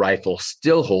say your rifle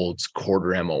still holds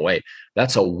quarter MOA.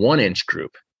 That's a 1 inch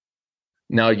group.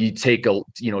 Now you take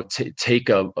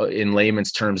in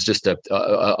layman's terms, just an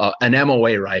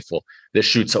MOA rifle that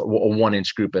shoots a 1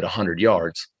 inch group at 100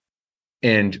 yards,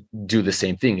 and do the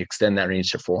same thing. Extend that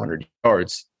range to 400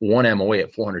 yards. 1 MOA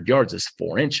at 400 yards is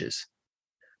 4 inches.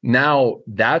 Now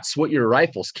that's what your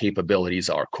rifle's capabilities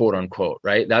are, quote unquote,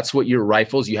 right? That's what your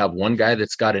rifles, you have one guy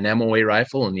that's got an MOA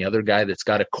rifle and the other guy that's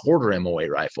got a quarter MOA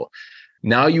rifle.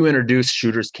 Now you introduce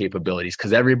shooter's capabilities,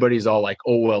 because everybody's all like,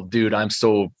 oh, well, dude, I'm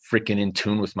so freaking in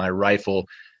tune with my rifle.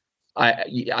 I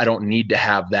don't need to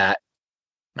have that.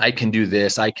 I can do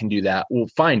this. I can do that. Well,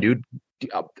 fine, dude.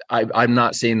 I'm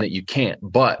not saying that you can't,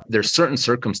 but there's certain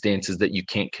circumstances that you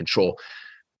can't control.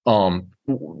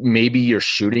 Maybe you're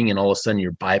shooting and all of a sudden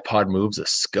your bipod moves a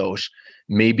skosh.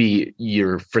 Maybe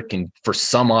you're freaking, for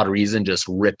some odd reason, just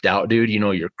ripped out, dude.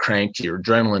 You're cranked, your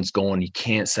adrenaline's going, you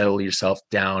can't settle yourself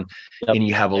down. Yep. And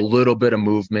you have a little bit of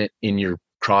movement in your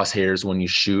crosshairs when you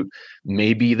shoot.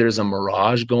 Maybe there's a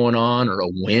mirage going on or a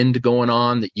wind going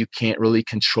on that you can't really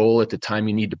control at the time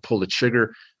you need to pull the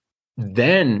trigger.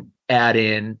 Then add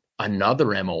in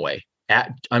another MOA,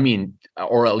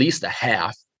 or at least a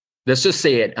half. Let's just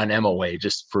say an MOA,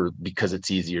 because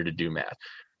it's easier to do math.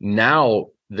 Now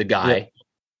the guy,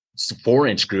 4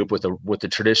 inch group with a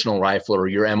traditional rifle, or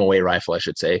your MOA rifle, I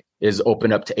should say, is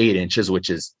open up to 8 inches, which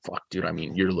is fuck, dude. I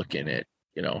mean, you're looking at,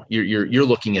 you're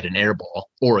looking at an air ball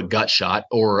or a gut shot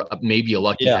or maybe a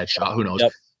lucky head shot. Who knows?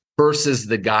 Yep. Versus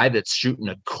the guy that's shooting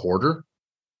a quarter.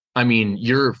 I mean,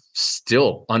 you're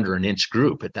still under an inch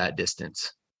group at that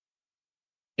distance.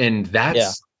 And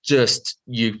that's just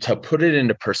to put it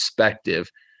into perspective,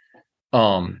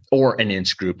 or an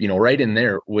inch group, right in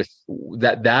there with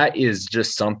that is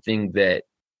just something that,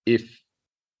 if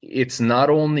it's not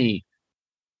only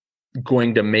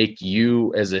going to make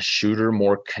you as a shooter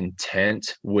more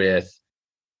content with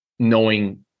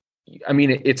knowing,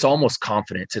 it's almost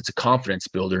confidence. It's a confidence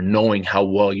builder, knowing how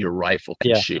well your rifle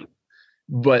can shoot.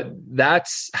 But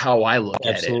that's how I look at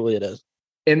it. Absolutely, it is.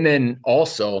 And then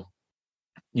also,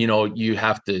 you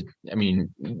have to, I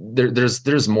mean,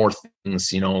 there's more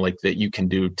things, like that you can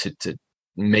do to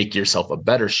make yourself a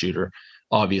better shooter,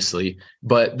 obviously.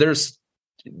 But there's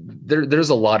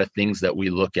a lot of things that we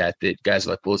look at that guys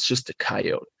are like, well, it's just a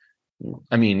coyote.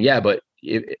 I mean, yeah, but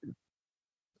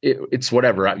it's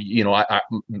whatever. I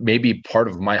maybe part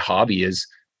of my hobby is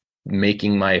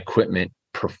making my equipment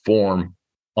perform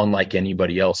unlike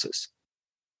anybody else's.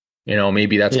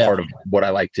 Maybe that's part of what I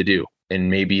like to do. And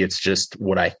maybe it's just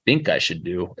what I think I should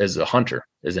do as a hunter,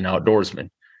 as an outdoorsman,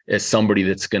 as somebody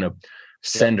that's going to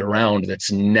send a round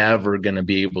that's never going to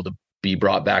be able to be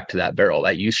brought back to that barrel.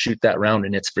 That you shoot that round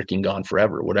and it's freaking gone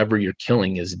forever. Whatever you're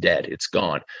killing is dead. It's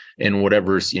gone. And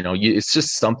whatever's, it's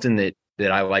just something that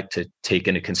I like to take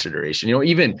into consideration.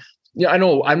 I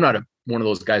know I'm not one of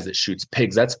those guys that shoots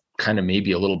pigs. That's kind of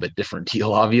maybe a little bit different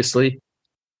deal, obviously,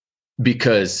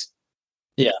 because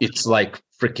it's like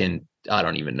freaking, I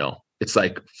don't even know. It's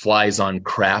like flies on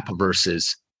crap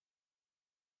versus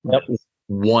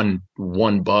one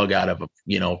bug out of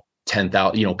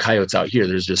 10,000. Coyotes out here,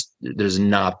 there's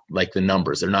not like the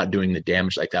numbers. They're not doing the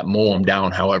damage like that. Mow them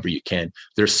down however you can.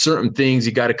 There's certain things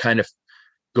you got to kind of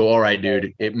go, all right,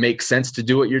 dude, it makes sense to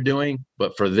do what you're doing,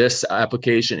 but for this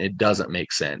application, it doesn't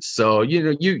make sense. So,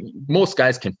 most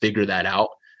guys can figure that out,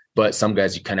 but some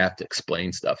guys you kind of have to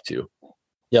explain stuff to.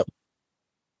 Yep.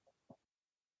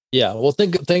 Yeah. Well,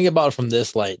 think about it from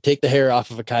this light. Take the hair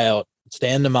off of a coyote,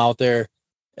 stand him out there,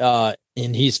 and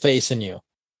he's facing you.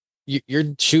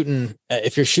 You're shooting,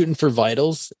 if you're shooting for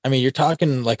vitals, I mean, you're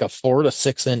talking like a 4 to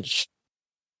 6 inch,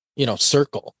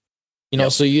 circle,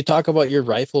 so you talk about your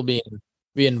rifle being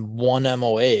one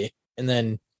MOA, and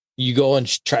then you go and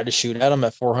try to shoot at them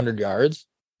at 400 yards.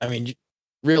 I mean,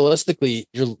 realistically,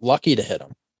 you're lucky to hit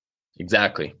them.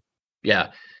 Exactly.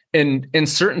 Yeah. And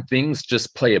certain things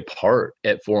just play a part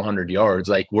at 400 yards.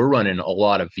 Like we're running a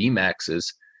lot of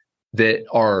VMAXs that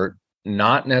are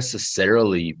not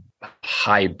necessarily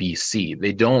high BC.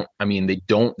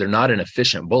 They're not an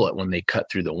efficient bullet when they cut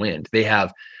through the wind. They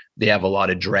have a lot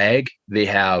of drag. They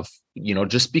have,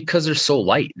 just because they're so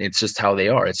light, it's just how they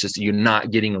are. It's just, you're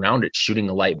not getting around it shooting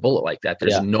a light bullet like that.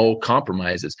 There's no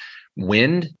compromises.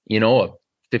 Wind, a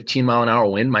 15-mile-an-hour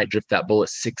wind might drift that bullet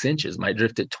 6 inches, might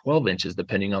drift it 12 inches,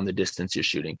 depending on the distance you're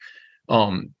shooting.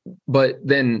 But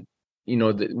then,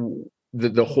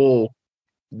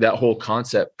 that whole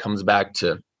concept comes back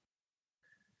to,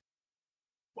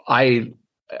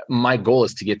 my goal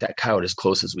is to get that coyote as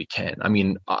close as we can. I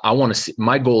mean, I want to see,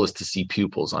 my goal is to see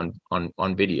pupils on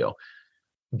video,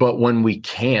 but when we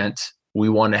can't, we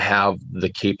want to have the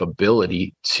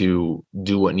capability to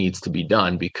do what needs to be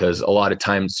done, because a lot of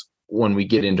times when we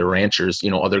get into ranchers,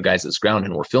 other guys that's ground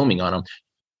and we're filming on them,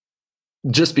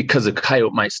 just because a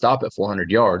coyote might stop at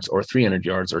 400 yards or 300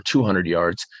 yards or 200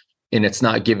 yards, and it's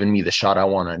not giving me the shot I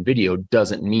want on video,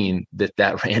 doesn't mean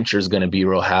that rancher is going to be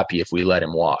real happy if we let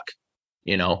him walk,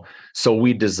 So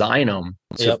we design them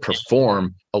to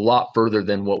perform a lot further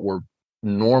than what we're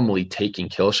normally taking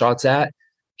kill shots at,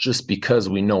 just because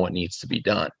we know what needs to be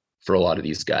done for a lot of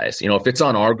these guys. If it's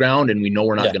on our ground and we know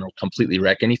we're not going to completely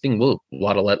wreck anything, we'll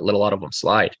let a lot of them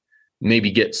slide.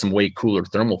 Maybe get some way cooler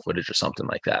thermal footage or something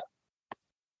like that.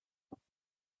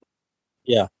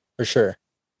 Yeah, for sure.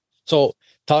 So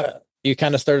you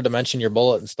kind of started to mention your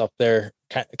bullet and stuff there.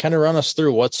 Kind of run us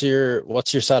through what's your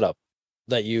setup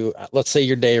that let's say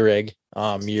your day rig,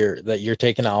 that you're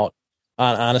taking out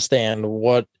on a stand.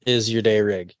 What is your day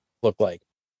rig look like?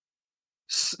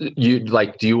 Do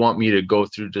you want me to go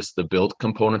through just the build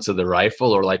components of the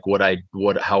rifle, or like what my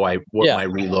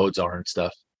reloads are and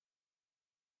stuff?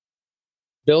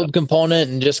 Build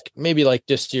component, and just maybe like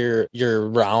just your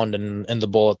round and the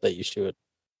bullet that you shoot.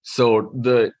 So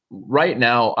right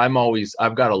now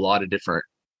I've got a lot of different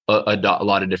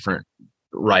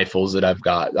rifles that I've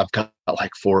got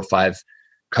like 4 or 5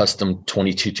 custom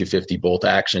 22-250 bolt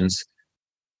actions.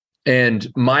 And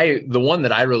the one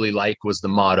that I really like was the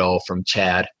Motto from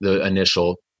Chad, the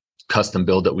initial custom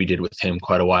build that we did with him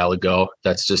quite a while ago.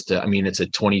 That's just it's a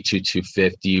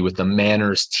 22-250 with the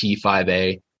Manners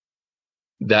T5A.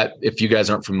 That, if you guys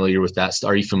aren't familiar with that,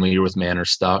 are you familiar with Manners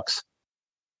stocks?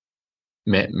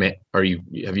 Have you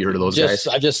heard of those guys?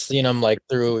 I've just seen them like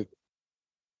through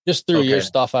your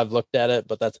stuff. I've looked at it,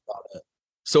 but that's about it.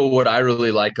 So what I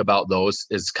really like about those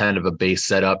is kind of a base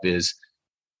setup is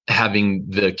having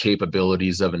the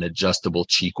capabilities of an adjustable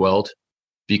cheek weld,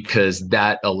 because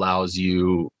that allows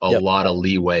you a lot of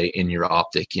leeway in your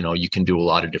optic. You can do a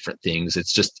lot of different things.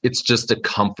 It's just a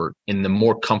comfort, and the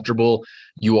more comfortable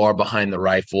you are behind the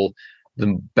rifle,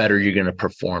 the better you're going to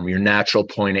perform. Your natural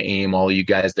point of aim, all you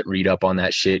guys that read up on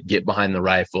that shit, get behind the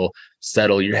rifle,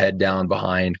 settle your head down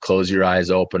behind, close your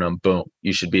eyes, open them, boom,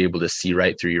 you should be able to see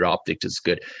right through your optics. It's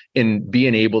good. And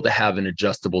being able to have an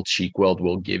adjustable cheek weld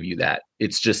will give you that.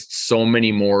 It's just so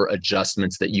many more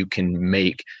adjustments that you can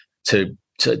make to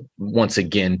once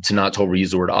again, to not to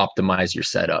overuse the word, optimize your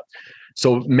setup.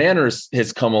 So Manners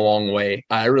has come a long way.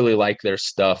 I really like their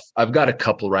stuff. I've got a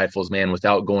couple rifles, man,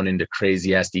 without going into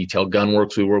crazy ass detail.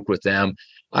 Gunworks, we work with them.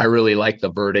 I really like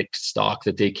the Verdict stock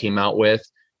that they came out with.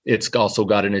 It's also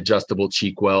got an adjustable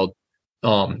cheek weld,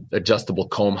 adjustable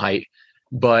comb height.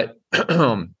 But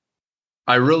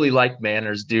I really like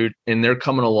Manners, dude. And they're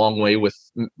coming a long way with,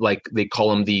 like, they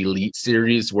call them the Elite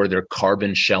series, where they're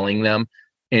carbon shelling them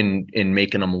and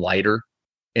making them lighter.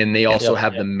 And they also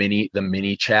have the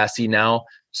mini chassis now.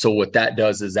 So what that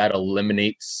does is that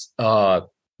eliminates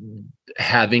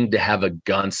having to have a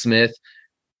gunsmith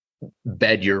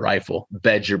bed your rifle,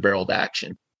 bed your barreled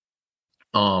action.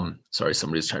 Sorry,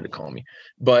 somebody's trying to call me.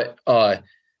 But the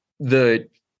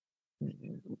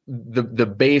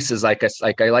base is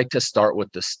like I like to start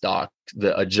with the stock,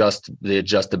 the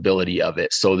adjustability of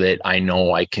it, so that I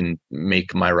know I can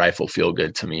make my rifle feel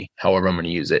good to me, however I'm going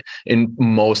to use it. And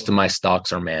most of my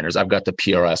stocks are Manners. I've got the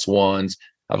PRS ones.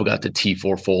 I've got the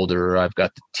T4 folder. I've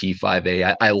got the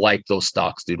T5A. I like those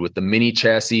stocks, dude. With the mini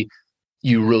chassis,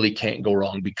 you really can't go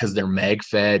wrong because they're mag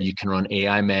fed. You can run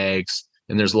AI mags,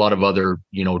 and there's a lot of other,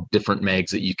 different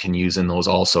mags that you can use in those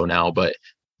also now. But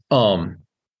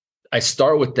I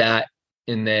start with that,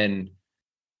 and then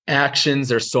actions.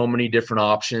 There's so many different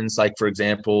options. Like, for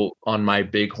example, on my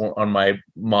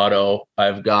Motto,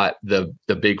 I've got the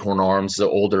Bighorn Arms, the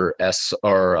older S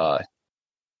or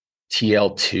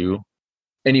TL2.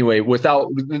 Anyway,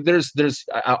 there's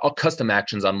I'll custom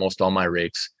actions on most all my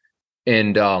rigs.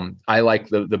 And I like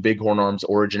the Bighorn Arms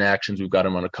Origin actions. We've got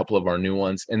them on a couple of our new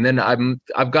ones. And then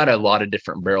I've got a lot of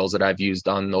different barrels that I've used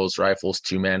on those rifles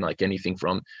too, man. Like anything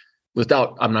from,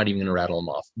 I'm not even going to rattle them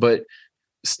off, but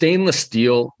stainless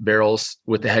steel barrels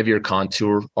with the heavier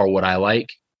contour are what I like.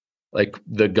 Like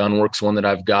the Gunworks one that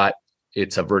I've got,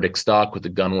 it's a Verdict stock with the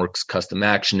Gunworks custom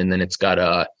action. And then it's got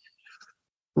a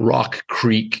Rock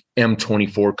Creek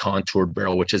M24 contoured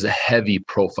barrel, which is a heavy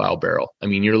profile barrel. I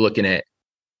mean, you're looking at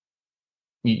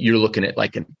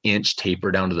like an inch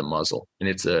taper down to the muzzle, and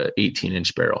it's a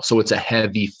 18-inch barrel. So it's a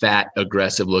heavy, fat,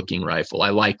 aggressive looking rifle. I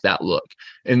like that look.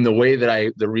 And the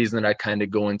reason that I kind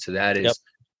of go into that is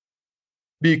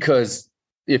because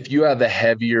if you have a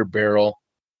heavier barrel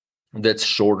that's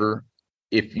shorter,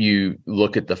 if you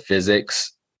look at the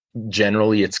physics,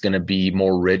 generally it's going to be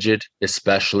more rigid,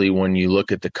 especially when you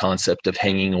look at the concept of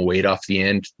hanging a weight off the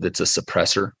end that's a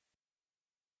suppressor.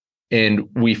 And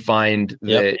we find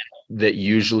that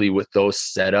usually with those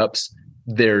setups,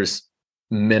 there's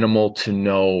minimal to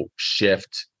no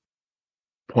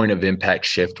point of impact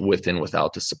shift with and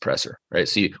without the suppressor, right?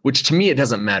 So which to me, it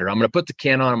doesn't matter. I'm going to put the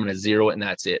can on, I'm going to zero it, and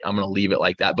that's it. I'm going to leave it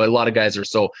like that. But a lot of guys are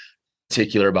so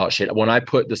particular about shit. When I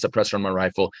put the suppressor on my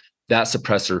rifle, that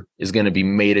suppressor is going to be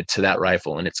mated to that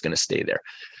rifle, and it's going to stay there.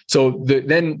 So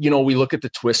then, we look at the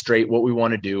twist rate, what we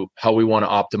want to do, how we want to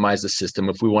optimize the system.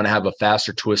 If we want to have a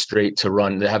faster twist rate to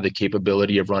have the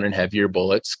capability of running heavier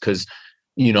bullets, because,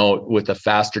 with a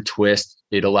faster twist,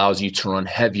 it allows you to run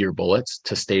heavier bullets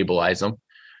to stabilize them.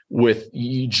 With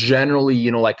generally,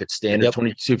 like a standard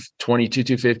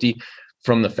 22-250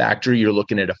 from the factory, you're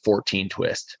looking at a 14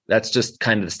 twist. That's just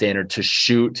kind of the standard to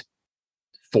shoot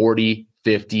 40,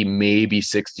 50, maybe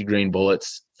 60 grain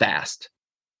bullets fast.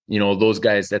 Those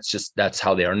guys, that's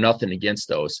how they are. Nothing against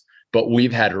those, but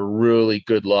we've had really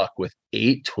good luck with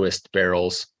 8 twist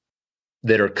barrels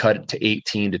that are cut to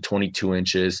 18 to 22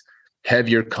 inches,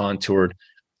 heavier contoured,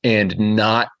 and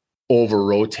not over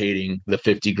rotating the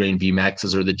 50 grain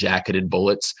VMAXs or the jacketed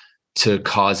bullets to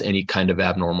cause any kind of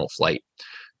abnormal flight.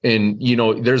 And,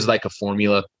 there's like a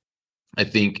formula. I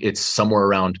think it's somewhere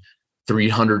around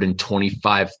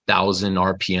 325,000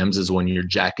 RPMs is when your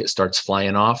jacket starts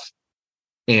flying off.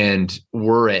 And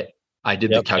I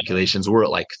did the calculations, we're at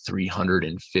like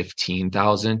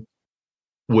 315,000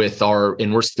 and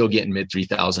we're still getting mid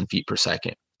 3,000 feet per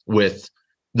second with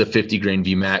the 50 grain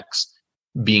VMAX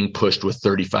being pushed with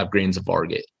 35 grains of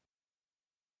Vargate.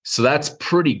 So that's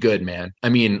pretty good, man. I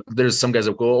mean, there's some guys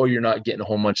that go, oh, you're not getting a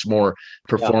whole much more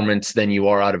performance than you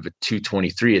are out of a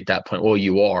 223 at that point. Well,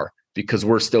 you are, because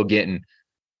we're still getting,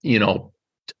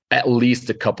 at least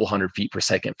a couple hundred feet per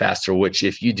second faster, which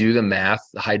if you do the math,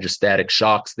 the hydrostatic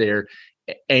shocks there,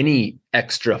 any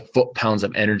extra foot-pounds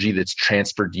of energy that's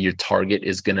transferred to your target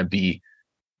is going to be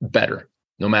better,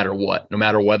 no matter what, no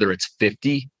matter whether it's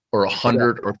 50 or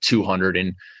 100 or 200.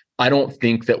 And I don't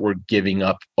think that we're giving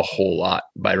up a whole lot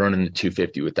by running the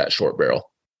 250 with that short barrel.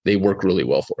 They work really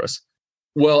well for us.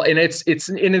 Well, and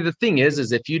the thing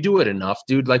is if you do it enough,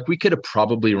 dude, like we could have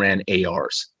probably ran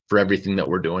ARs for everything that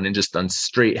we're doing and just done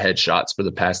straight headshots for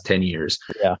the past 10 years.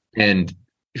 Yeah. And,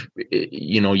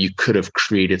 you could have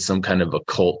created some kind of a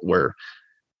cult where,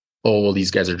 oh, well,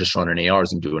 these guys are just running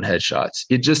ARs and doing headshots.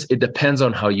 It depends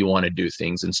on how you want to do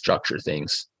things and structure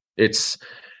things.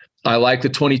 I like the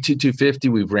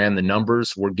 22-250. We've ran the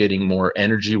numbers. We're getting more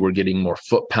energy. We're getting more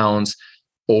foot pounds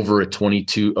over a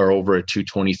 22 or over a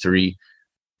 223.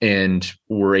 And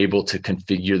we're able to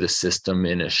configure the system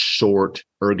in a short,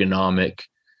 ergonomic,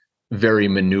 very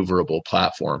maneuverable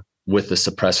platform with the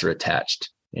suppressor attached,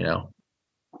 Yep.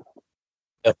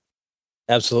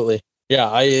 Absolutely. Yeah,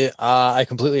 I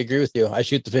completely agree with you. I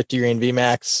shoot the 50 grain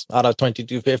VMAX out of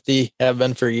 22-250, have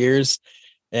been for years.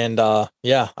 And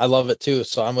yeah, I love it too.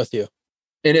 So I'm with you.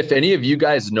 And if any of you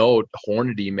guys know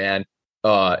Hornady, man,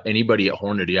 anybody at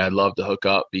Hornady, I'd love to hook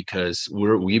up because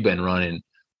we've been running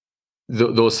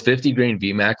those 50 grain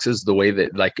VMAXs the way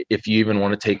that, like, if you even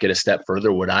want to take it a step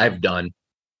further, what I've done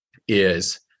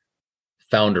is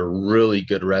found a really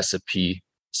good recipe.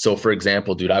 So for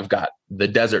example, dude, I've got the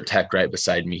Desert Tech right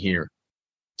beside me here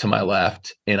to my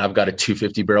left, and I've got a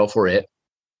 250 barrel for it.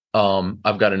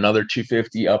 I've got another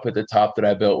 250 up at the top that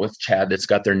I built with Chad that's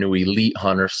got their new Elite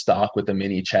Hunter stock with a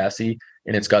mini chassis,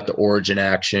 and it's got the Origin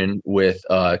action with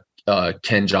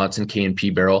Ken Johnson K&P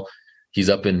barrel. He's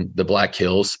up in the Black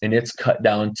Hills, and it's cut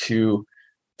down to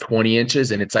 20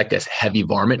 inches, and it's like a heavy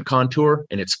varmint contour,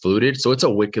 and it's fluted. So it's a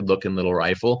wicked looking little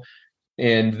rifle.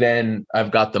 And then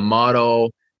I've got the Motto,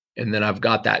 and then I've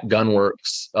got that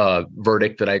Gunworks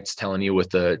Verdict that I was telling you with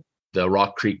the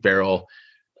Rock Creek barrel.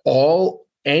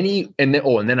 And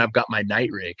then I've got my night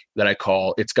rig that I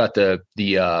call. It's got the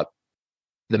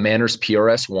Manners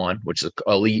PRS-1, which is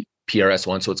an elite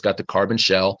PRS-1, so it's got the carbon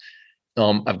shell.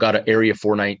 I've got an Area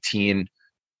 419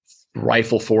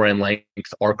 rifle 4N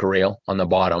length Arca rail on the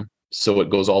bottom, so it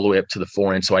goes all the way up to the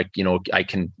 4N, so I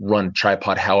can run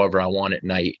tripod however I want at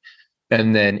night.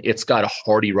 And then it's got a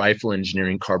Hardy Rifle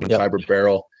Engineering carbon fiber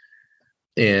barrel,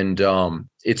 and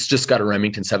it's just got a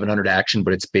Remington 700 action,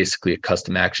 but it's basically a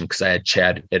custom action because I had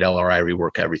Chad at LRI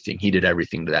rework everything. He did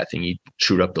everything to that thing. He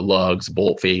chewed up the lugs,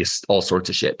 bolt face, all sorts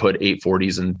of shit. Put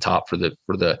 840s in the top for the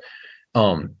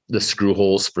screw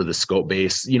holes for the scope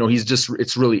base.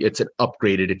 It's an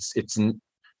upgraded. It's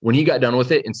when he got done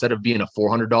with it, instead of being a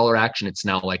 $400 action, it's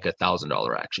now like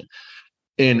 $1,000 action.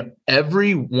 And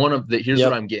every one of here's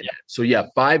what I'm getting at. So yeah,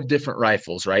 5 different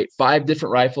rifles, right? 5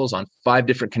 different rifles on 5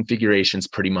 different configurations,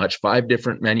 pretty much 5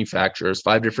 different manufacturers,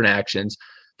 5 different actions,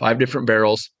 5 different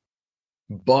barrels.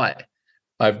 But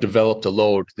I've developed a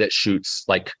load that shoots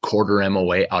like quarter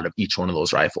MOA out of each one of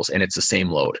those rifles, and it's the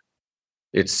same load.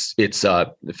 It's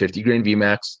the 50 grain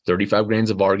VMAX, 35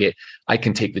 grains of Vargate. I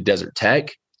can take the Desert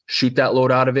Tech, shoot that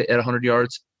load out of it at 100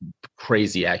 yards.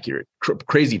 Crazy accurate,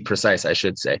 crazy precise, I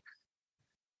should say.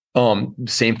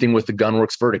 Same thing with the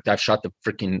Gunworks Verdict. I've shot the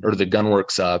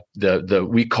Gunworks,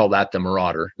 we call that the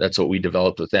Marauder. That's what we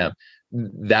developed with them.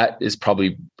 That is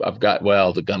probably, the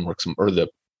Gunworks or the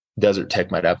Desert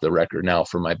Tech might have the record now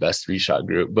for my best 3-shot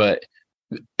group, but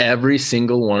every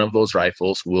single one of those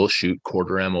rifles will shoot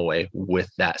quarter MOA with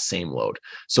that same load.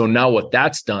 So now what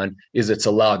that's done is it's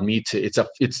allowed me to,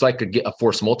 it's like a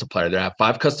force multiplier. There I have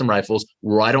 5 custom rifles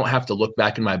where I don't have to look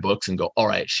back in my books and go, all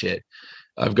right, shit,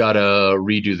 I've got to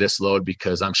redo this load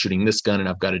because I'm shooting this gun and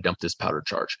I've got to dump this powder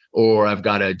charge, or I've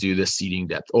got to do this seating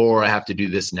depth, or I have to do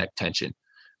this neck tension.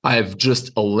 I've just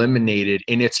eliminated,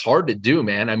 and it's hard to do,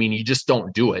 man. I mean, you just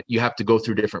don't do it. You have to go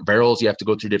through different barrels. You have to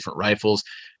go through different rifles.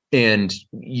 And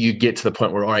you get to the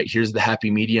point where, all right, here's the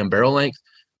happy medium barrel length.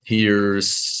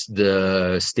 Here's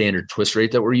the standard twist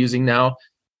rate that we're using now.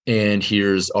 And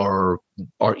here's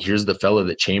here's the fella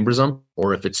that chambers them,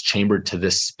 or if it's chambered to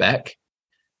this spec.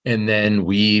 And then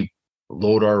we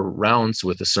load our rounds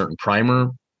with a certain primer,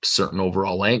 certain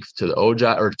overall length to the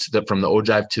ogive, or from the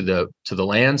ogive to the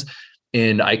lands.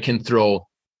 And I can throw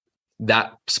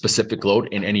that specific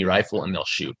load in any rifle and they'll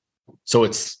shoot. So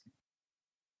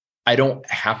I don't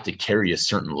have to carry a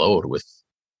certain load with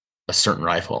a certain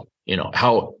rifle.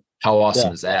 How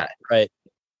awesome is that? Right.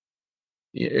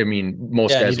 I mean,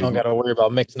 most guys you don't got to worry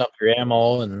about mixing up your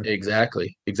ammo and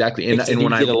exactly. And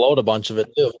when I get a load a bunch of it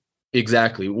too.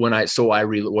 Exactly. What I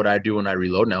do when I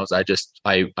reload now is I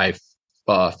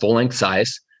full length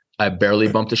size. I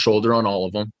barely bump the shoulder on all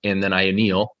of them, and then I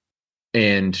anneal.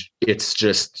 And it's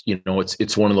just,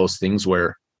 it's one of those things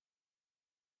where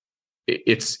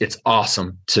it's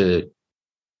awesome to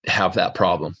have that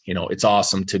problem. It's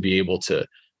awesome to be able to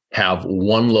have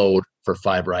one load for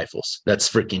 5 rifles.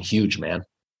 That's freaking huge, man.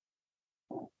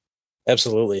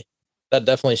 Absolutely. that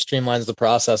definitely streamlines the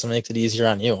process and makes it easier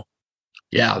on you.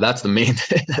 Yeah, that's the main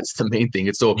thing.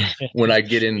 It's so when I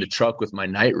get in the truck with my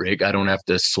night rig, I don't have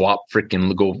to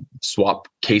go swap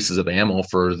cases of ammo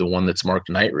for the one that's marked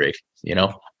night rig, you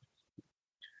know?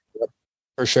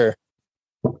 For sure.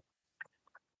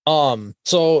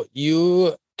 So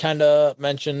you kind of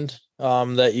mentioned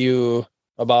that you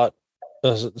about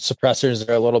the suppressors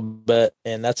there a little bit,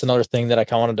 and that's another thing that I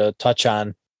kind of wanted to touch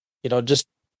on. Just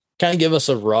kind of give us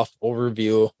a rough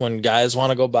overview when guys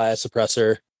want to go buy a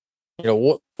suppressor.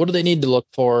 What do they need to look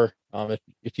for?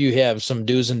 If you have some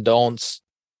do's and don'ts,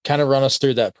 kind of run us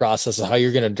through that process of how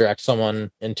you're going to direct someone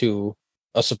into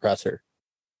a suppressor.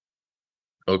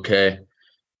 Okay.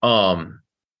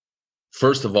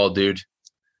 First of all, dude,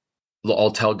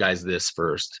 I'll tell guys this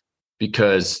first,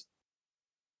 because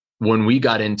when we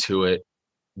got into it,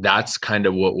 that's kind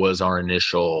of what was our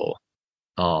initial,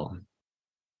 I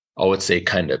would say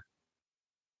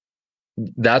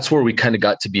that's where we kind of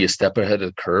got to be a step ahead of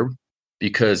the curve,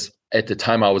 because at the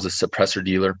time I was a suppressor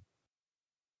dealer,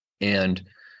 and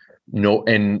I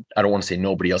don't want to say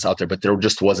nobody else out there, but there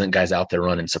just wasn't guys out there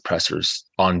running suppressors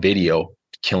on video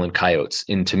killing coyotes.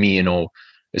 And to me,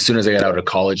 as soon as I got out of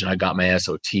college and I got my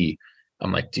SOT,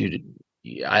 I'm like, dude,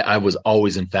 I was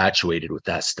always infatuated with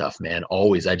that stuff, man.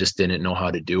 Always. I just didn't know how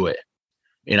to do it.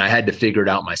 And I had to figure it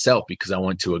out myself, because I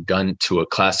went to a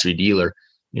class 3 dealer,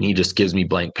 and he just gives me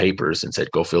blank papers and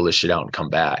said, go fill this shit out and come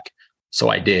back. So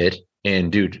I did.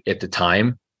 And dude, at the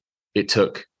time, it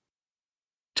took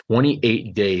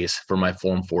 28 days for my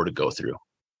Form 4 to go through.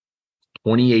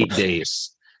 28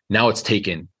 days. Now it's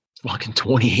taken fucking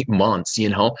 28 months,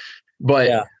 But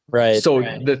yeah, right. So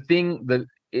right.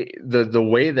 the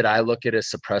way that I look at a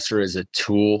suppressor as a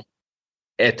tool,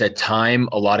 at the time,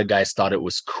 a lot of guys thought it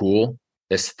was cool,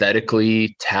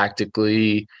 aesthetically,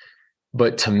 tactically,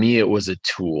 but to me, it was a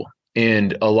tool.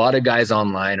 And a lot of guys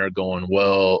online are going,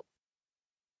 well,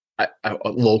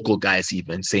 local guys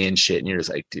even saying shit, and you're just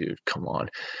like, dude, come on.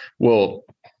 Well,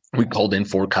 we called in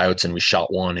 4 coyotes and we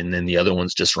shot one, and then the other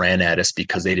ones just ran at us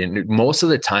because they didn't. Most of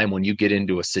the time when you get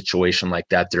into a situation like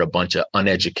that, they're a bunch of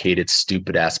uneducated,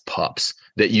 stupid ass pups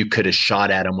that you could have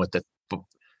shot at them with the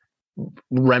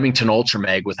Remington Ultra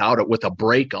Mag with a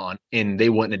brake on, and they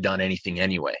wouldn't have done anything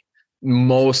anyway.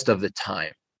 Most of the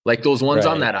time, like those ones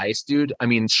on that ice, dude. I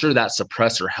mean, sure, that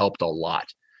suppressor helped a lot.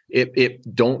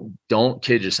 It don't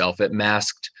kid yourself. It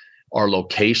masked our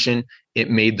location. It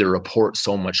made the report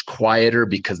so much quieter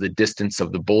because the distance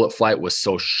of the bullet flight was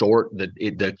so short that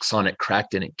the sonic crack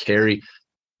didn't carry.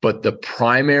 But the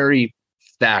primary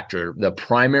factor, the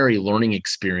primary learning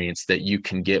experience that you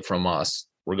can get from us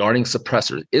regarding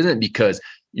suppressors isn't because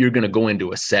you're going to go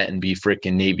into a set and be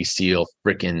freaking Navy SEAL,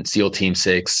 freaking SEAL Team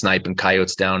 6, sniping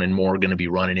coyotes down, and more are going to be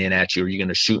running in at you, or you're going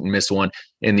to shoot and miss one,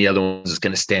 and the other one's just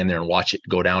going to stand there and watch it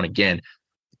go down again.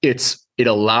 It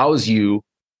allows you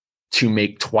to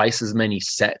make twice as many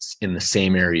sets in the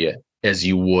same area as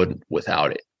you would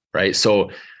without it, right? So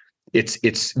this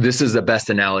is the best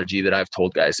analogy that I've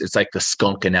told guys. It's like the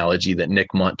skunk analogy that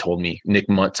Nick Munt told me. Nick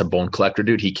Munt's a bone collector,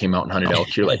 dude. He came out and hunted elk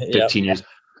here like 15 years.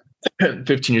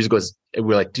 15 years ago,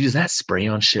 we're like, dude, does that spray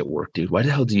on shit work, dude? Why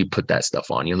the hell do you put that stuff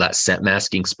on? That scent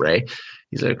masking spray?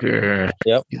 He's like,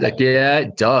 yep. He's like, yeah,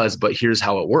 it does, but here's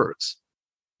how it works.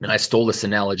 And I stole this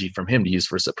analogy from him to use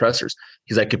for suppressors.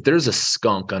 He's like, if there's a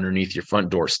skunk underneath your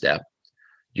front doorstep,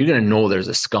 you're going to know there's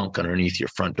a skunk underneath your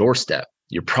front doorstep.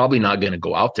 You're probably not going to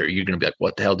go out there. You're going to be like,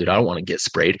 what the hell, dude? I don't want to get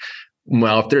sprayed.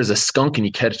 Well, if there's a skunk and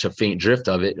you catch a faint drift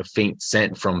of it, a faint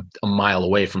scent from a mile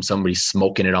away from somebody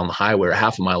smoking it on the highway or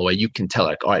half a mile away, you can tell,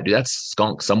 like, all right, dude, that's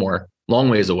skunk somewhere long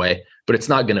ways away, but it's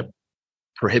not going to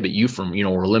prohibit you from,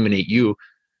 or eliminate you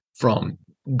from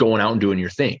going out and doing your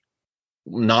thing.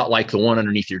 Not like the one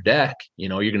underneath your deck, you're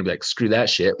going to be like, screw that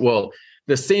shit. Well,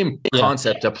 the same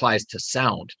concept applies to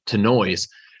sound, to noise.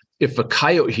 If a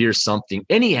coyote hears something,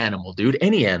 any animal, dude,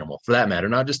 any animal for that matter,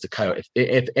 not just a coyote,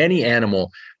 if any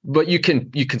animal, but you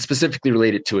can specifically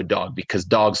relate it to a dog because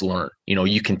dogs learn,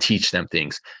 you can teach them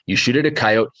things. You shoot at a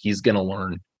coyote, he's going to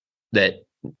learn that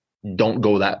don't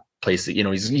go that place.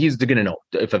 He's going to know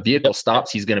if a vehicle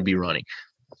stops, he's going to be running.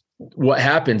 What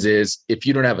happens is if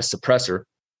you don't have a suppressor,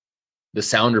 the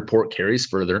sound report carries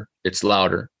further, it's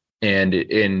louder, and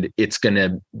it's going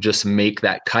to just make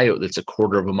that coyote that's a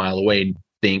quarter of a mile away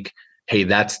think, hey,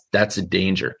 that's a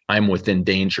danger. I'm within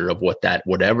danger of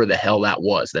whatever the hell that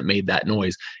was that made that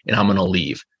noise, and I'm going to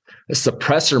leave. A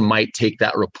suppressor might take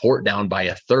that report down by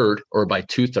 1/3 or by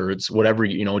 2/3, whatever,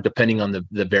 depending on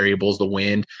the variables, the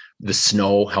wind, the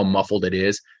snow, how muffled it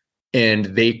is, and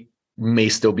they may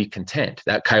still be content.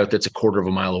 That coyote that's a quarter of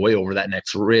a mile away over that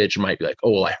next ridge might be like,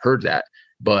 oh, well, I heard that,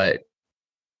 but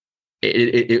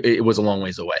it was a long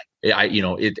ways away.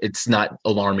 It's not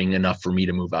alarming enough for me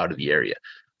to move out of the area.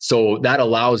 So that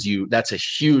allows you, that's a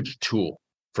huge tool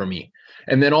for me.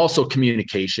 And then also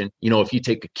communication. If you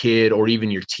take a kid or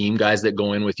even your team guys that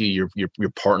go in with you,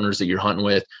 your partners that you're hunting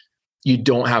with, you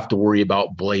don't have to worry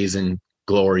about blazing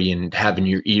glory and having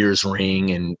your ears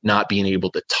ring and not being able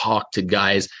to talk to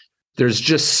guys. There's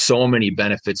just so many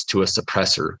benefits to a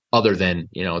suppressor other than,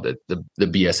 the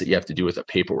BS that you have to do with the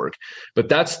paperwork. But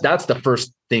that's the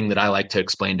first thing that I like to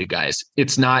explain to guys.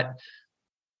 It's not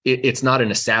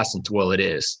an assassin tool. Well, it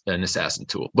is an assassin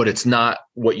tool, but it's not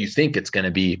what you think it's going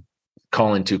to be.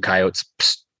 Calling two coyotes,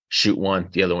 shoot one,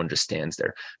 the other one just stands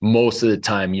there. Most of the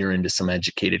time you're into some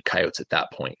educated coyotes at that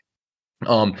point.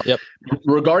 Yep.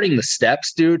 Regarding the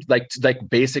steps, dude, like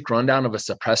basic rundown of a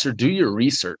suppressor, do your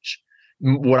research.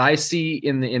 What I see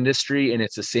in the industry, and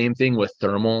it's the same thing with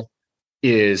thermal,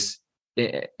 is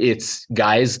it's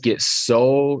guys get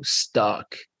so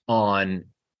stuck on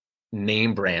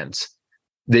name brands.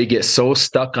 They get so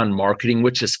stuck on marketing,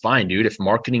 which is fine, dude. If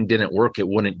marketing didn't work, you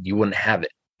wouldn't have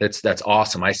it. That's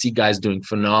awesome. I see guys doing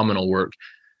phenomenal work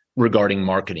regarding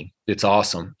marketing. It's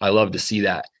awesome. I love to see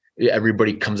that.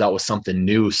 Everybody comes out with something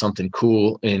new, something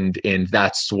cool, and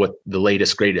that's what the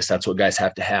latest, greatest. That's what guys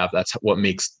have to have. That's what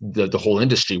makes the whole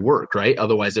industry work, right?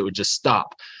 Otherwise, it would just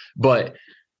stop. But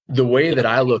the way that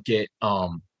I look at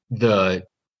the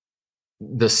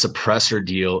suppressor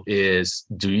deal is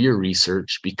do your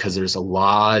research, because there's a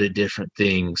lot of different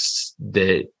things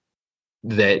that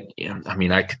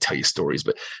I could tell you stories,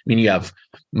 but you have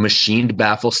machined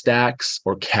baffle stacks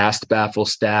or cast baffle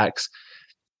stacks,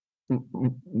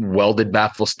 welded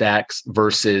baffle stacks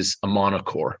versus a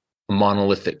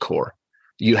monolithic core.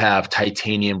 You have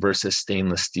titanium versus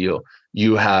stainless steel.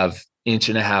 You have 1.5 inch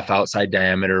outside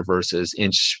diameter versus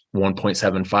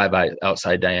 1.75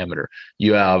 outside diameter.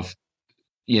 You have,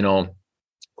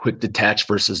 quick detach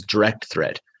versus direct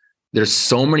thread. There's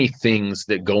so many things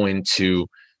that go into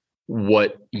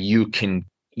what you can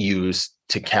use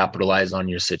to capitalize on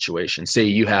your situation. Say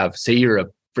you're a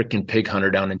freaking pig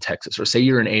hunter down in Texas, or say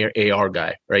you're an AR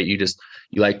guy, right? You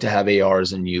like to have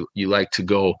ARs and you like to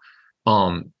go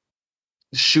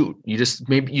shoot. You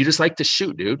just like to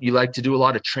shoot, dude. You like to do a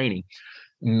lot of training.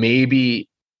 Maybe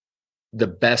the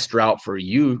best route for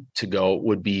you to go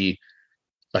would be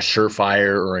a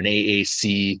Surefire or an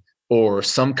AAC or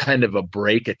some kind of a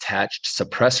brake attached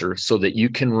suppressor, so that you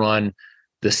can run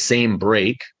the same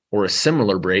brake or a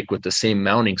similar brake with the same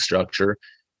mounting structure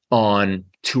on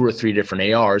 2 or 3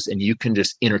 different ARs, and you can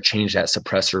just interchange that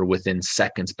suppressor within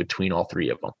seconds between all 3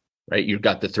 of them, right? You've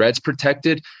got the threads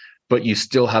protected, but you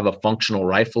still have a functional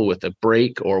rifle with a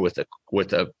brake or with a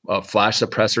flash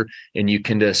suppressor, and you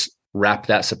can just wrap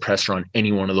that suppressor on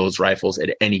any one of those rifles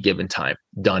at any given time.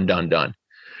 Done.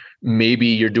 Maybe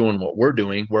you're doing what we're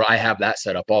doing, where I have that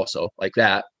set up also like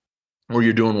that, or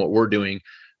you're doing what we're doing,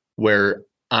 where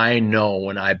I know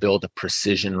when I build a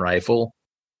precision rifle,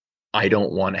 I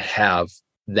don't want to have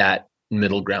that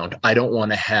middle ground. I don't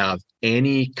want to have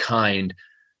any kind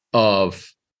of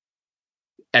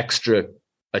extra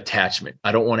attachment.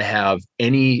 I don't want to have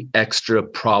any extra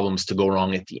problems to go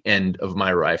wrong at the end of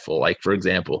my rifle. Like, for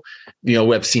example,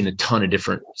 I've seen a ton of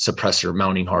different suppressor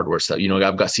mounting hardware stuff.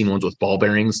 I've seen ones with ball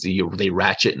bearings. They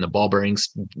ratchet and the ball bearings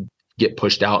get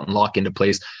pushed out and lock into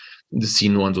place. You've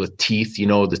seen ones with teeth,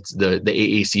 the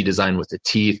AAC design with the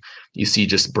teeth. You see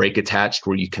just brake attached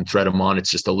where you can thread them on.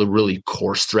 It's just a really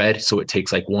coarse thread, so it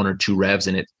takes like 1 or 2 revs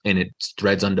and it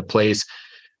threads onto place.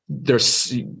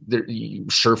 There's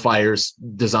Surefire's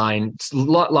design,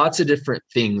 lots of different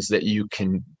things that you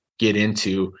can get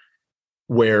into,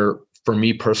 where for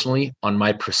me personally, on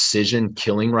my precision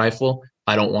killing rifle,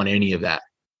 I don't want any of that.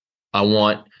 I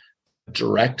want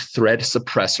direct thread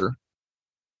suppressor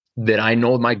that I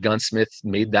know my gunsmith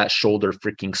made that shoulder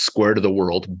freaking square to the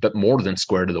world, but more than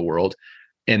square to the world.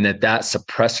 And that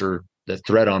suppressor, the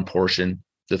thread on portion,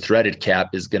 the threaded cap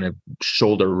is going to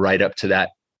shoulder right up to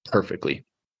that perfectly.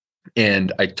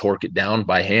 And I torque it down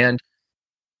by hand,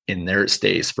 and there it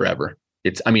stays forever.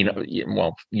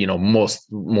 More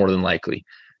than likely.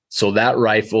 So that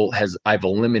rifle I've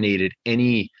eliminated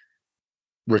any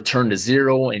return to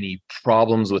zero, any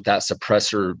problems with that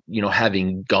suppressor,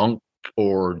 having gunk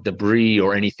or debris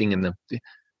or anything in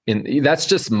that's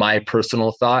just my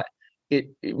personal thought.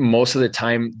 Most of the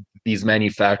time, these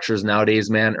manufacturers nowadays,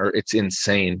 man, it's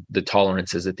insane, the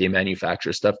tolerances that they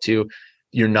manufacture stuff to.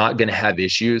 You're not going to have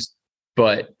issues,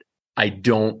 but I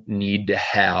don't need to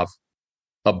have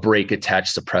a brake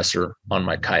attached suppressor on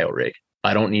my coyote rig.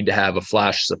 I don't need to have a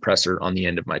flash suppressor on the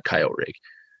end of my coyote rig.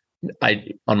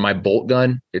 On my bolt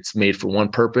gun, it's made for one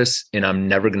purpose, and I'm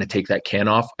never going to take that can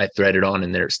off. I thread it on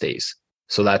and there it stays.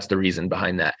 So that's the reason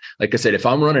behind that. Like I said, if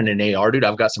I'm running an AR, dude,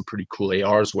 I've got some pretty cool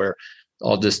ARs where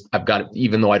I've got,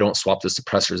 even though I don't swap the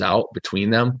suppressors out between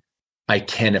them, I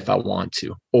can if I want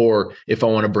to, or if I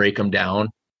want to break them down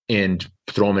and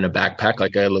throw them in a backpack,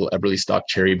 like I had a little Eberly stock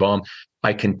cherry bomb,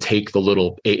 I can take the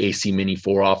little AAC Mini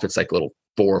 4 off. It's like a little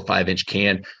 4 or 5 inch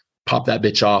can, pop that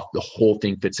bitch off. The whole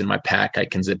thing fits in my pack. I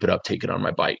can zip it up, take it on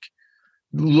my bike.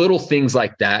 Little things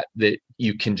like that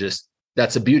you can just,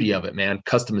 that's the beauty of it, man.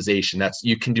 Customization.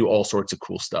 You can do all sorts of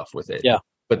cool stuff with it. Yeah.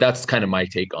 But that's kind of my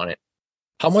take on it.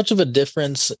 How much of a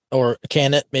difference, or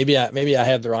can it, maybe I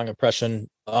have the wrong impression.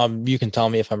 You can tell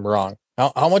me if I'm wrong.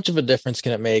 How much of a difference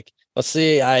can it make? Let's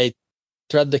say I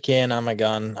thread the can on my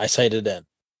gun, I sight it in.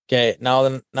 Okay.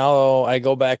 Now I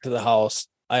go back to the house,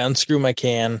 I unscrew my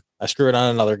can, I screw it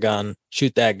on another gun,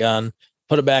 shoot that gun,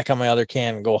 put it back on my other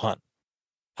can, and go hunt.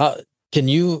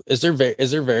 Is there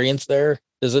variance there?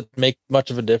 Does it make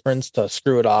much of a difference to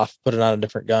screw it off, put it on a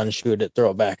different gun, shoot it,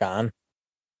 throw it back on?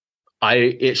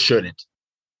 It shouldn't.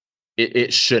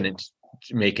 It shouldn't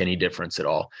make any difference at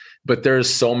all. But there's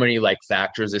so many like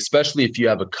factors, especially if you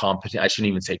have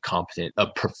a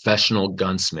professional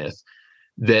gunsmith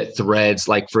that threads,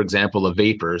 like for example, the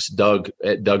Vapors, Doug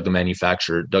the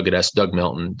manufacturer, Doug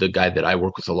Melton, the guy that I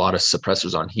work with a lot of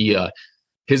suppressors on,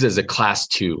 his is a class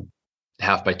 2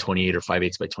 half by 28 or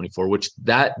 5/8 by 24, which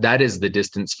that is the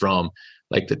distance from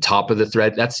like the top of the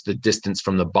thread. That's the distance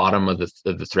from the bottom of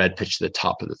the thread pitch to the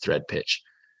top of the thread pitch.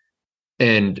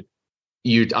 And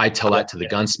I tell that to the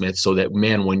gunsmith so that,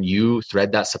 man, when you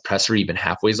thread that suppressor even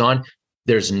halfway's on,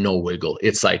 there's no wiggle.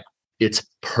 It's like, it's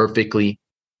perfectly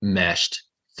meshed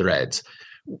threads.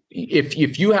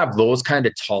 If you have those kind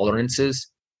of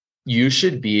tolerances, you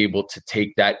should be able to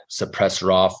take that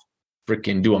suppressor off,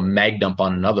 freaking do a mag dump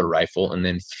on another rifle, and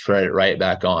then thread it right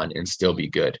back on and still be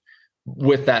good.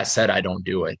 With that said, I don't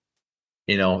do it.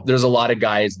 There's a lot of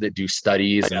guys that do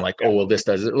studies and like, oh, well, this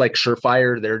does it. Like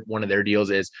Surefire, one of their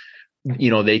deals is,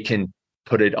 they can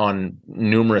put it on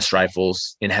numerous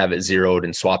rifles and have it zeroed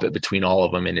and swap it between all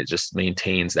of them, and it just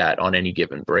maintains that on any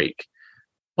given break,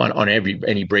 on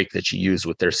any break that you use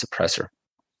with their suppressor,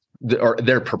 or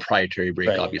their proprietary break,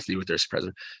 right, obviously with their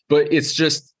suppressor. But it's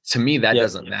just, to me, that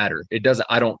doesn't matter. It doesn't.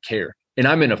 I don't care. And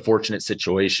I'm in a fortunate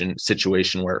situation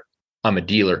where I'm a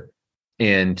dealer,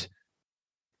 and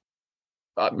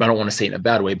I don't want to say it in a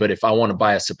bad way, but if I want to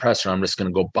buy a suppressor, I'm just going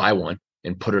to go buy one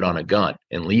and put it on a gun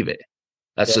and leave it.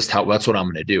 That's just that's what I'm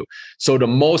going to do. So to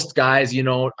most guys,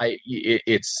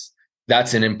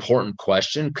 that's an important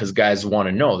question, because guys want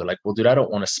to know. They're like, well, dude, I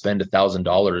don't want to spend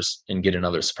 $1,000 and get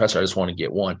another suppressor. I just want to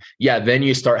get one. Yeah. Then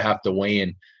you have to weigh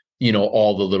in,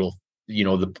 all the little,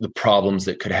 the problems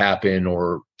that could happen,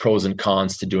 or pros and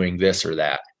cons to doing this or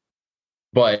that.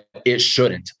 But it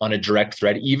shouldn't on a direct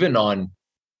thread, even on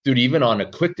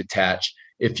a quick detach.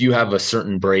 If you have a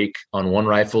certain break on one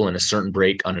rifle and a certain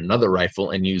break on another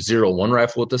rifle, and you zero one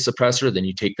rifle with the suppressor, then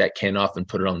you take that can off and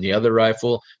put it on the other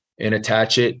rifle and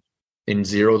attach it and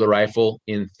zero the rifle,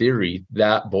 in theory,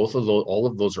 that all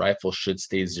of those rifles should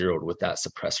stay zeroed with that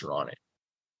suppressor on it.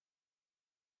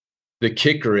 The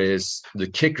kicker is that's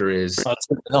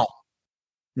good to know.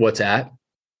 What's that?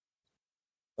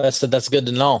 That's good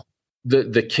to know.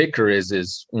 The kicker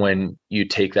is when you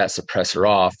take that suppressor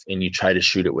off and you try to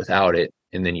shoot it without it,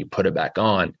 and then you put it back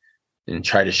on and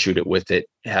try to shoot it with it.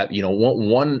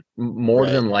 One more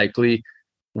than likely,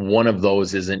 one of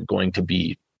those isn't going to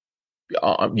be,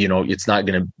 it's not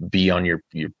going to be on your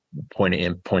point of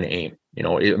aim.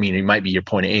 It might be your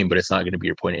point of aim, but it's not going to be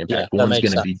your point of impact. One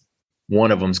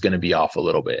of them's going to be off a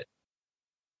little bit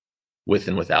with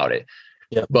and without it.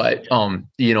 Yeah. But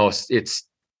it's,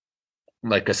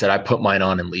 like I said, I put mine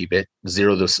on and leave it,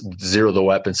 zero the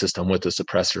weapon system with the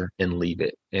suppressor and leave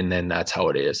it. And then that's how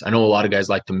it is. I know a lot of guys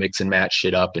like to mix and match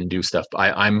shit up and do stuff.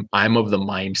 I'm of the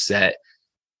mindset,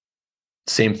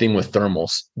 same thing with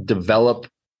thermals, develop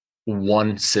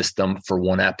one system for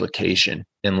one application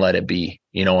and let it be,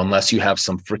 unless you have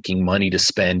some freaking money to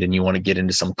spend and you want to get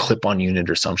into some clip-on unit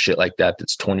or some shit like that,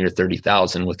 that's 20 or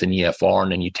 30,000 with an EFR.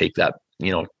 And then you take that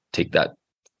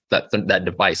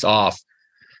device off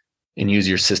and use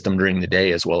your system during the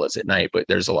day as well as at night. But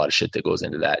there's a lot of shit that goes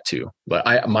into that too. But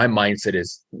my mindset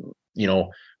is,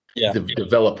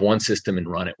 develop one system and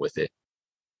run it with it,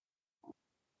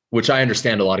 which I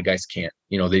understand a lot of guys can't.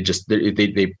 They just can't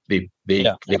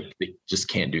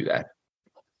do that.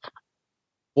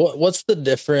 What's the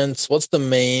difference? What's the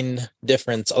main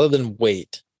difference other than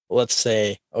weight? Let's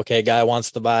say, okay, guy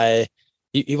wants to buy,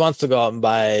 he wants to go out and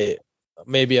buy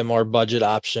maybe a more budget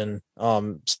option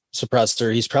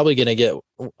suppressor, he's probably going to get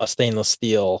a stainless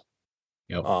steel.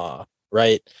 Yep.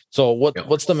 Right. So Yep.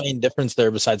 what's the main difference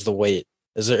there besides the weight?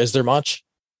 Is there much?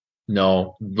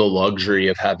 No, the luxury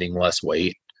of having less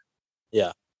weight.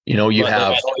 Yeah. You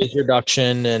have noise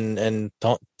reduction and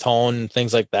tone,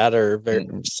 things like that are very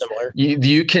similar.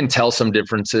 You can tell some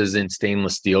differences in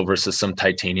stainless steel versus some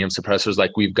titanium suppressors.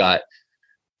 Like we've got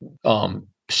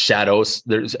Shadows.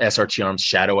 There's SRT Arms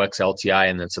Shadow XLTI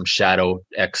and then some Shadow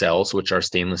XLs, which are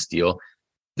stainless steel.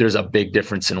 There's a big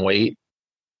difference in weight,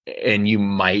 and you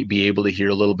might be able to hear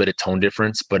a little bit of tone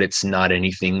difference, but it's not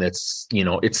anything that's,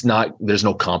 it's not, there's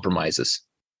no compromises.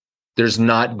 There's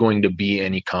not going to be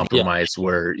any compromise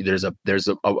where there's a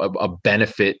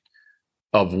benefit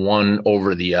of one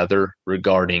over the other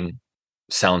regarding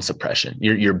sound suppression.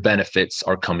 Your benefits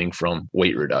are coming from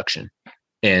weight reduction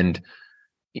and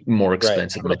more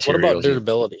expensive materials. What about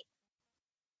durability?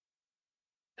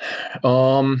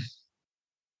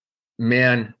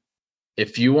 Man,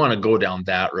 if you want to go down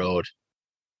that road,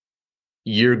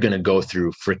 you're going to go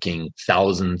through freaking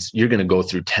thousands. You're going to go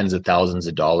through tens of thousands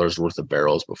of dollars worth of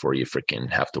barrels before you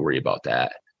freaking have to worry about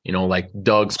that. Like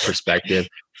Doug's perspective.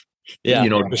 Yeah,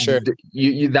 for sure.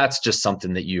 You that's just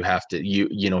something that you have to,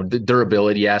 the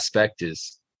durability aspect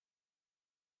is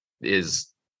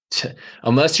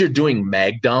unless you're doing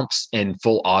mag dumps and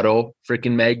full auto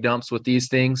freaking mag dumps with these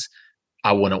things,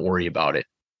 I wouldn't worry about it.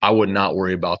 I would not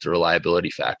worry about the reliability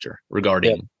factor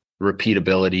regarding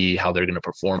repeatability, how they're going to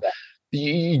perform.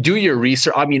 You do your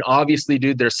research. I mean, obviously,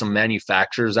 dude, there's some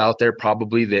manufacturers out there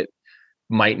probably that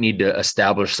might need to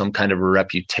establish some kind of a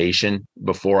reputation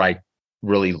before I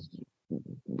really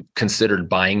considered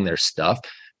buying their stuff.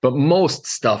 But most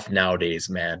stuff nowadays,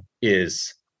 man,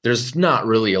 there's not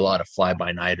really a lot of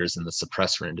fly-by-nighters in the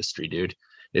suppressor industry, dude.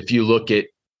 If you look at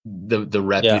the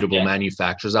reputable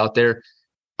manufacturers out there,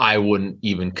 I wouldn't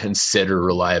even consider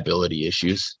reliability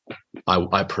issues.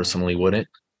 I personally wouldn't.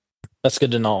 That's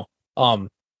good to know.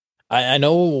 I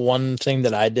know one thing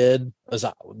that I did was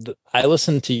I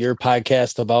listened to your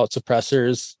podcast about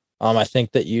suppressors. I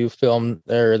think that you filmed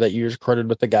or that you recorded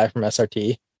with the guy from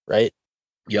SRT, right?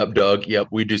 Yep, Doug. Yep,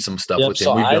 we do some stuff with him.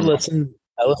 So I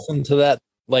listened to that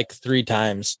like 3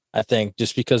 times, I think,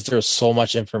 just because there's so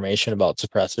much information about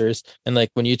suppressors. And like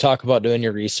when you talk about doing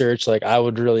your research, like I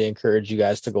would really encourage you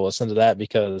guys to go listen to that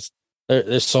because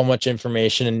there's so much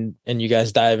information and you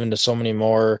guys dive into so many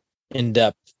more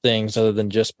in-depth things other than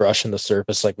just brushing the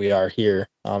surface like we are here.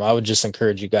 I would just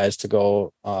encourage you guys to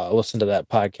go listen to that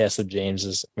podcast of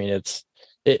James's. I mean,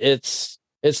 it's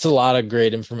a lot of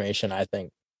great information, I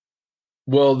think.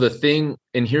 Well,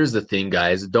 here's the thing,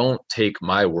 guys, don't take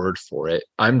my word for it.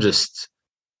 I'm just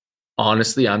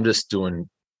doing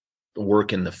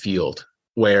work in the field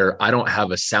where I don't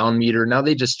have a sound meter. Now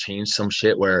they just changed some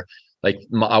shit where like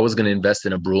I was going to invest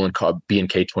in a Brulin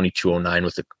B&K 2209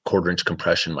 with a 1/4-inch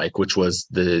compression mic, which was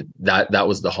that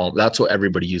was the home. That's what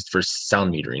everybody used for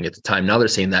sound metering at the time. Now they're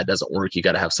saying that doesn't work. You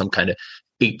got to have some kind of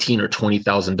 $18,000 or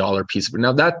 $20,000 piece of it.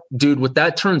 Now that, dude, what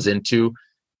that turns into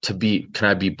can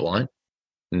I be blunt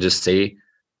and just say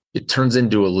it turns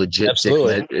into a legit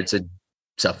it's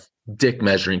a dick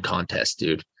measuring contest,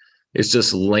 dude. It's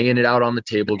just laying it out on the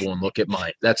table going, look at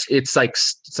mine. It's like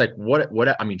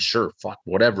what I mean, sure, fuck,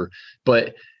 whatever.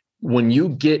 But when you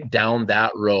get down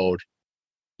that road,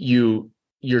 you're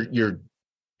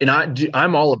and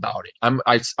I'm all about it.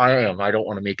 I don't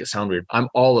want to make it sound weird. I'm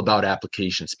all about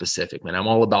application specific, man. I'm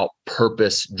all about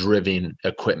purpose driven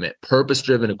equipment.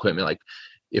 Like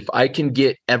if I can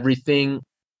get everything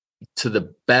to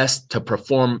the best to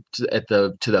perform to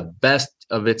the best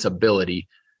of its ability,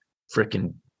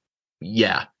 freaking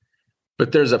yeah.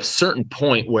 But there's a certain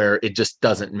point where it just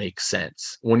doesn't make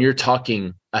sense when you're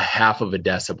talking a 1/2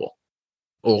 decibel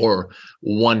or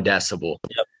 1 decibel.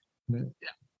 Yep.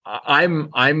 I'm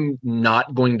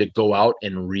not going to go out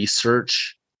and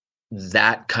research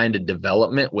that kind of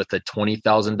development with a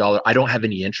 $20,000. I don't have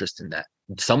any interest in that.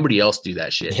 Somebody else do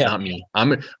that shit, not me.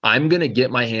 I'm going to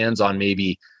get my hands on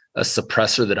maybe a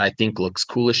suppressor that I think looks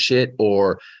cool as shit,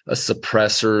 or a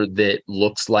suppressor that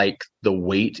looks like the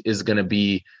weight is going to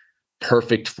be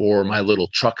perfect for my little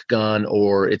truck gun,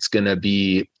 or it's going to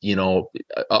be,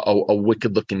 a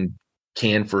wicked looking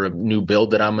can for a new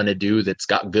build that I'm going to do that's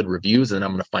got good reviews, and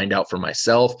I'm going to find out for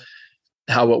myself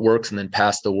how it works and then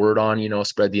pass the word on,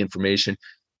 spread the information.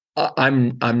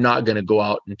 I'm not going to go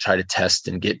out and try to test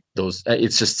and get those.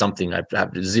 It's just something I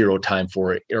have zero time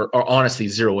for it, or honestly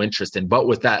zero interest in. But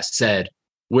with that said,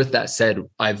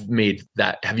 I've made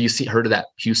that. Have you heard of that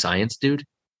Pew Science, dude?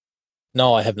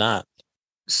 No, I have not.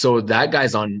 so that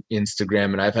guy's on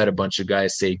Instagram, and I've had a bunch of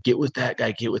guys say, get with that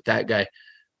guy, get with that guy.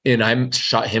 And I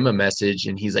shot him a message,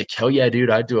 and he's like, hell yeah, dude,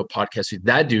 I'd do a podcast with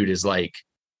that dude. Is like,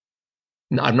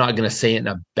 I'm not going to say it in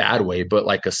a bad way, but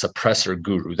like a suppressor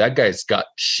guru. That guy's got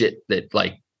shit that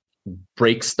like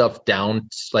breaks stuff down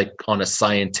like on a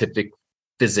scientific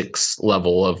physics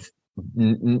level of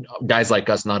guys like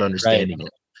us not understanding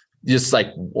it. Just like,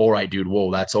 all right, dude,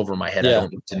 whoa, that's over my head. I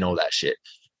don't need to know that shit.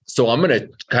 So I'm going to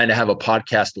kind of have a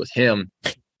podcast with him,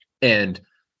 and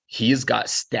he's got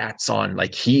stats on,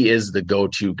 like, he is the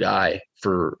go-to guy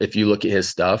for, if you look at his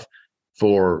stuff,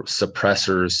 for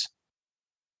suppressors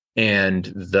and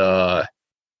the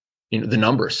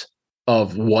numbers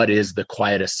of what is the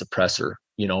quietest suppressor,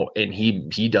 and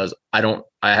he does.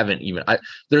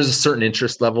 There's a certain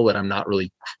interest level that I'm not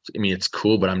really, it's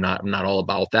cool, but I'm not all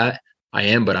about that. I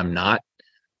am, but I'm not.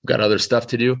 I've got other stuff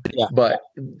to do. Yeah. But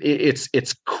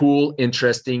it's cool,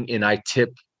 interesting, and I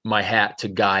tip my hat to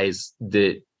guys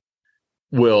that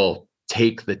will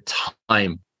take the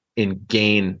time and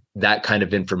gain that kind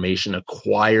of information,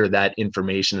 acquire that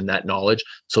information and that knowledge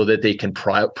so that they can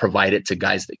provide it to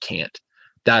guys that can't.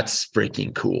 That's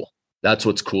freaking cool. That's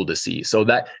what's cool to see. So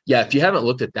that, if you haven't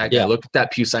looked at that guy, look at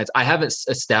that Pew Science. I haven't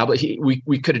established,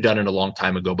 we could have done it a long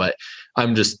time ago, but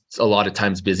I'm just a lot of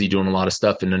times busy doing a lot of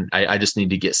stuff. And then I just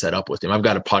need to get set up with him. I've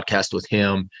got a podcast with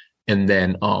him, and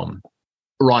then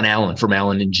Ron Allen from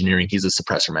Allen Engineering. He's a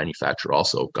suppressor manufacturer.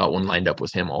 Also got one lined up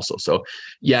with him also. So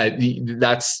you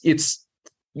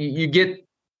get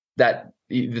that.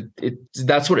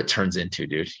 That's what it turns into,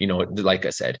 dude. Like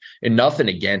I said, and nothing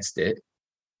against it,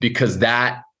 because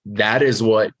that is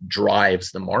what drives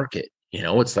the market.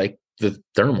 It's like the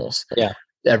thermals. Yeah.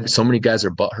 So many guys are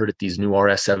butthurt at these new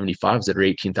RS75s that are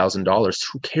 $18,000.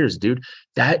 Who cares, dude?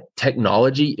 That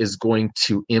technology is going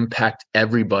to impact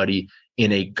everybody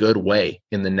in a good way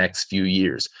in the next few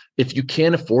years. If you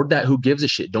can't afford that, who gives a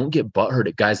shit? Don't get butthurt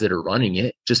at guys that are running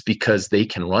it just because they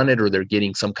can run it or they're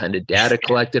getting some kind of data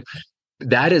collected.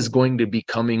 That is going to be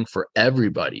coming for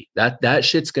everybody. That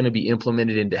shit's going to be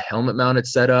implemented into helmet mounted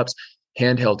setups,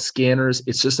 handheld scanners.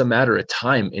 It's just a matter of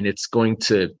time, and it's going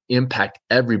to impact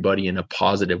everybody in a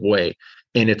positive way.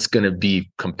 And it's going to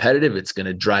be competitive. It's going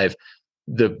to drive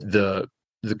the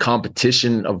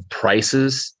competition of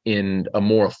prices in a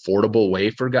more affordable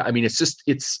way for guys.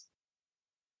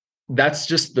 That's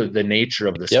just the nature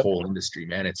of this whole industry,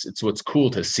 man. It's what's cool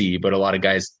to see, but a lot of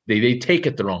guys, they take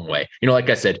it the wrong way. Like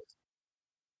I said,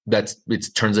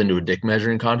 it turns into a dick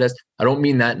measuring contest. I don't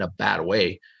mean that in a bad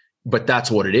way, but that's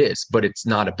what it is. But it's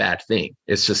not a bad thing.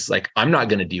 It's just like, I'm not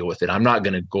going to deal with it. I'm not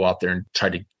going to go out there and try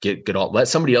to let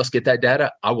somebody else get that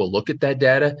data. I will look at that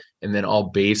data, and then I'll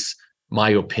base my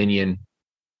opinion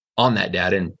on that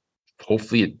data, and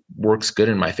hopefully it works good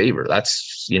in my favor.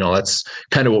 That's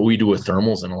kind of what we do with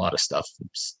thermals and a lot of stuff.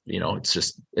 It's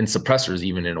just in suppressors,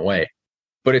 even in a way,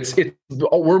 but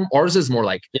ours is more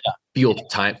like field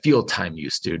time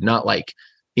use, dude, not like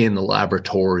in the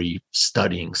laboratory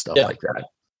studying stuff like that.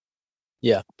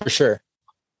 Yeah, for sure.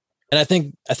 And I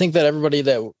think that everybody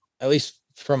that, at least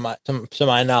from to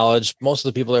my knowledge, most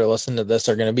of the people that are listening to this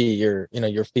are going to be your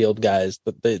field guys,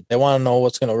 but they want to know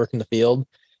what's going to work in the field.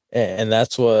 And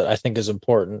that's what I think is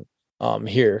important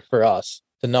here for us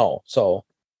to know. So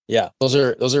those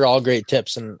are all great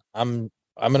tips. And I'm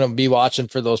going to be watching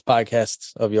for those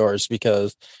podcasts of yours,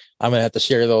 because I'm going to have to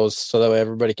share those so that way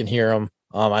everybody can hear them.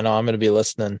 I know I'm going to be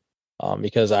listening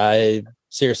because I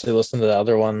seriously listened to the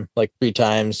other one like 3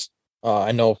 times.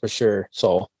 I know for sure.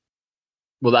 So,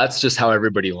 well, that's just how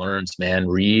everybody learns, man.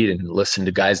 Read and listen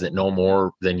to guys that know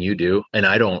more than you do. And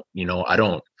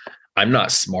I'm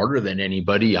not smarter than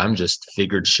anybody. I'm just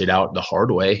figured shit out the hard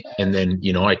way. And then,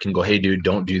 I can go, hey dude,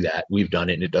 don't do that. We've done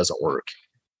it and it doesn't work.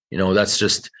 That's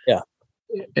just,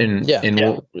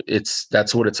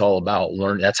 that's what it's all about.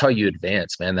 Learn. That's how you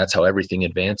advance, man. That's how everything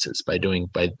advances, by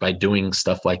doing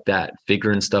stuff like that,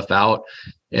 figuring stuff out,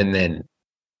 and then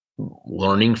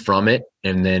learning from it,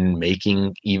 and then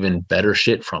making even better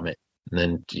shit from it.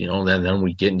 And then, then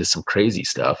we get into some crazy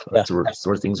stuff. That's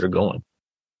where things are going.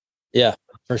 Yeah,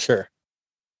 for sure.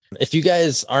 If you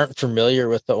guys aren't familiar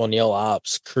with the O'Neill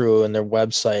Ops crew and their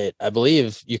website, I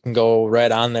believe you can go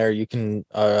right on there. You can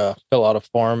fill out a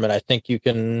form, and I think you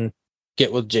can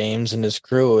get with James and his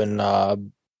crew,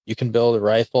 and you can build a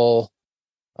rifle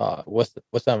with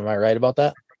them. Am I right about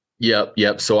that?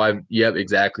 Yep. So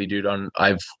exactly, dude.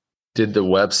 I've did the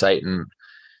website, and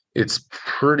it's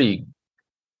pretty.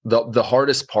 The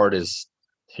hardest part is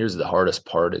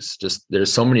just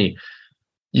there's so many.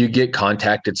 You get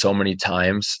contacted so many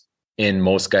times, and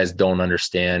most guys don't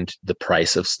understand the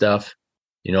price of stuff.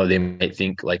 You know, they might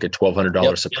think like a $1,200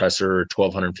 suppressor or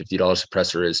 $1,250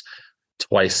 suppressor is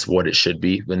twice what it should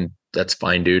be, then that's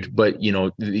fine, dude. But you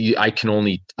know,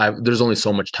 there's only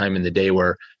so much time in the day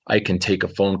where I can take a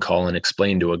phone call and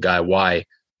explain to a guy why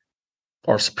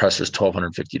our suppressor is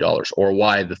 $1,250, or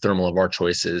why the thermal of our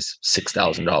choice is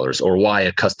 $6,000, or why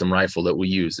a custom rifle that we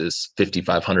use is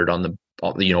 $5,500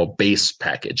 on the base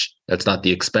package. That's not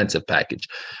the expensive package.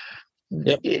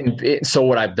 So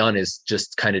what I've done is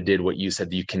just kind of did what you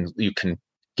said. You can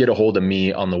get a hold of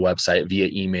me on the website via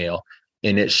email,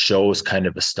 and it shows kind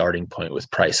of a starting point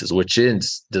with prices, which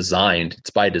is it's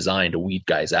by design to weed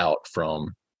guys out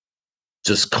from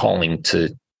just calling to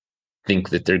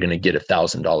think that they're going to get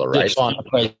 $1,000 rifle.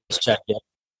 Price check.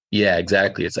 Yeah,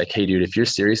 exactly. It's like, hey, dude, if you're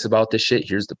serious about this shit,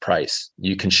 here's the price.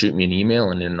 You can shoot me an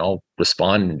email and then I'll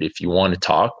respond. And if you want to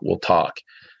talk, we'll talk.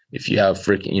 If you have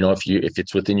freaking, if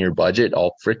it's within your budget,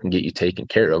 I'll freaking get you taken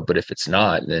care of. But if it's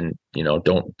not, then,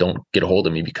 don't get a hold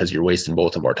of me, because you're wasting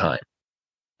both of our time.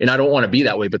 And I don't want to be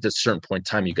that way, but there's a certain point in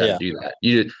time, you got to do that.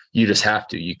 You just have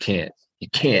to. You can't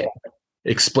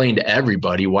explain to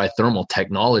everybody why thermal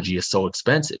technology is so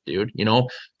expensive, dude.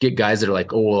 Get guys that are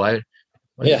like, oh, well,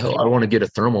 I want to get a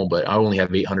thermal, but I only have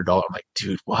 $800. I'm like,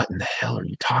 dude, what in the hell are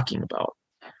you talking about?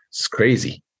 It's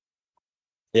crazy.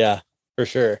 Yeah, for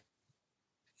sure.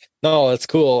 No, that's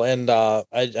cool. And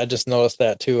I just noticed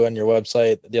that too on your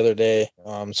website the other day.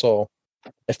 So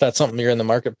if that's something you're in the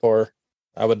market for,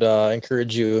 I would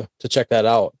encourage you to check that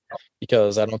out,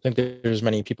 because I don't think there's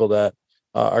many people that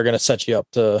are going to set you up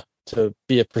to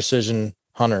be a precision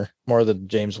hunter more than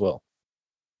James will.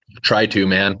 Try to,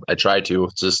 man. I try to.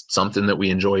 It's just something that we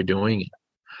enjoy doing.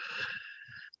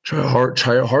 Try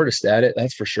our hardest at it.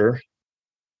 That's for sure.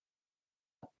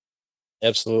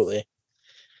 Absolutely.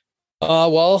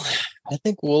 Well, I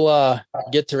think we'll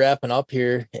get to wrapping up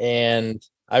here, and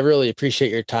I really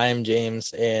appreciate your time,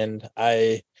 James, and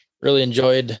I really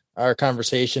enjoyed our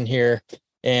conversation here.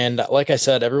 And like I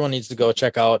said, everyone needs to go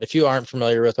check out, if you aren't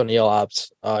familiar with O'Neil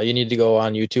Ops, you need to go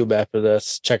on YouTube after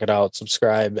this, check it out,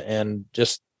 subscribe, and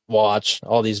just watch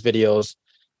all these videos.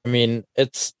 I mean,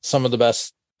 it's some of the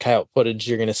best coyote footage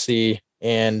you're going to see.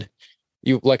 And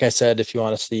like I said, if you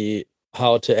want to see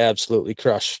how to absolutely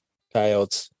crush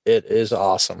coyotes, it is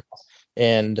awesome.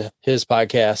 And his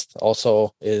podcast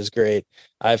also is great.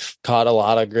 I've caught a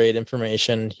lot of great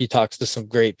information. He talks to some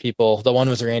great people. The one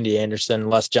with Randy Anderson,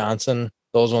 Les Johnson,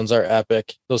 those ones are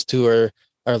epic. Those two are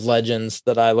legends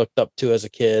that I looked up to as a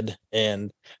kid,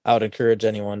 and I would encourage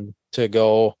anyone to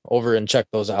go over and check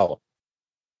those out.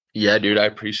 Yeah, dude, I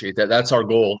appreciate that. That's our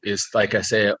goal, is, like I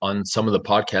say on some of the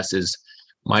podcasts, is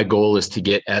my goal is to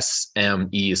get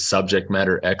SME, subject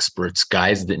matter experts,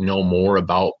 guys that know more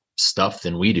about stuff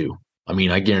than we do. I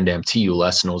mean, I guarantee you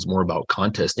Les knows more about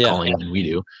contest calling than we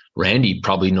do. Randy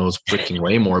probably knows freaking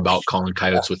way more about calling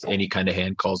coyotes with any kind of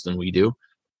hand calls than we do.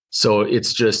 So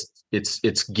it's just,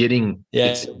 it's getting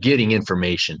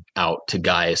information out to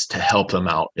guys to help them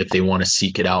out if they want to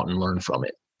seek it out and learn from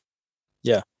it.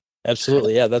 Yeah,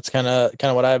 absolutely. Yeah. That's kind of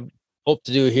what I hope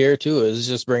to do here too, is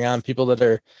just bring on people that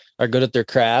are good at their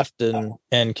craft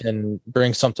and can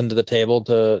bring something to the table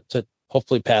to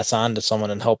hopefully pass on to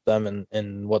someone and help them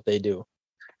in what they do.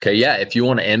 Okay. Yeah. If you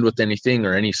want to end with anything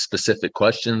or any specific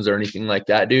questions or anything like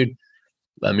that, dude,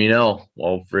 let me know.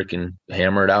 I'll freaking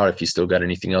hammer it out if you still got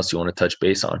anything else you want to touch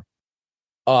base on.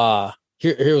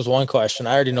 Here was one question.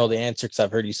 I already know the answer because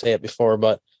I've heard you say it before,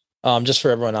 but just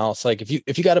for everyone else, like if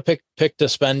you got to pick to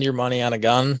spend your money on a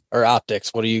gun or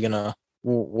optics, where are you gonna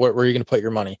put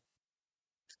your money?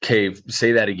 Okay,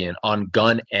 say that again. On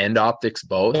gun and optics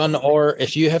both? Gun, or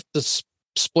if you have to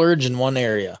splurge in one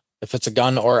area, if it's a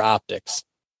gun or optics.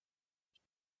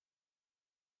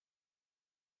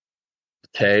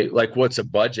 Okay, like what's a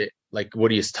budget? Like what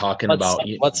are you talking about?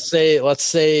 Let's say let's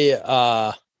say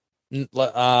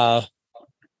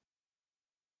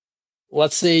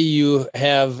you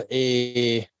have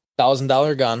a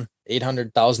 $1,000 gun,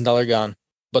 $800,000 gun,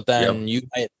 but then you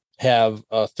might have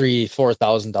a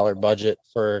 $3,000-$4,000 budget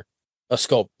for a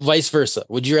scope. Vice versa.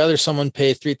 Would you rather someone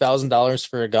pay $3,000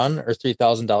 for a gun or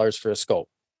 $3,000 for a scope?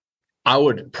 I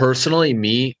would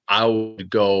personally, I would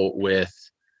go with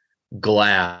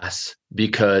glass,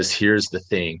 because here's the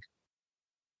thing.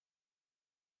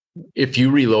 If you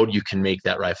reload, you can make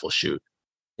that rifle shoot.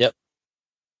 Yep.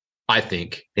 I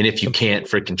think. And if you can't,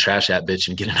 freaking trash that bitch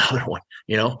and get another one,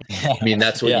 I mean,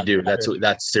 that's what you do.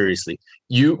 That's seriously.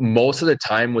 Most of the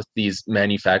time with these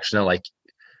manufacturers, like,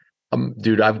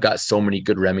 dude, I've got so many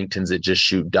good Remingtons that just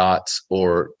shoot dots,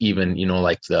 or even,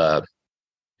 like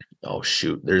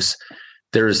there's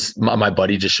there's my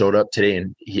buddy just showed up today,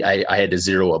 and I had to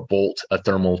zero a bolt, a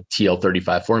thermal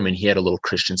TL35 for him, and he had a little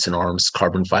Christensen Arms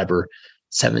carbon fiber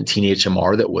 17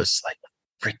 HMR that was like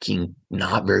freaking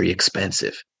not very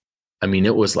expensive. I mean,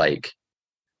 it was like,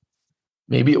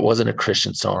 maybe it wasn't a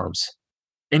Christensen Arms.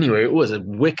 Anyway, it was a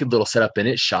wicked little setup, and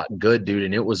it shot good, dude.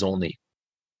 And it was only,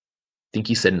 I think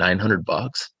he said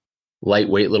 $900,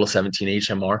 lightweight little 17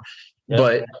 HMR. Yep.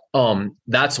 But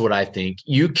that's what I think.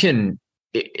 You can,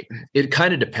 it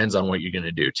kind of depends on what you're going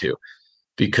to do too,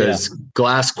 because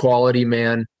glass quality,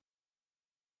 man,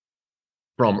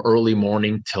 from early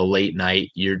morning till late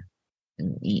night,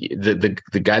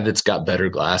 the guy that's got better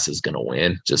glass is going to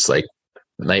win. Just like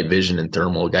night vision and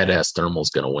thermal, a guy that has thermal is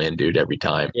going to win, dude, every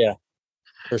time. Yeah,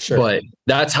 for sure. But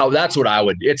that's what I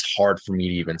would, it's hard for me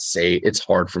to even say. It's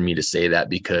hard for me to say that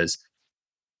because,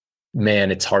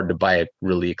 man, it's hard to buy a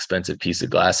really expensive piece of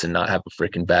glass and not have a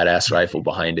freaking badass rifle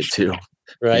behind it too.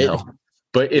 Right. You know?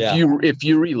 But if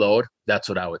you reload, that's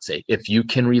what I would say. If you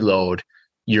can reload,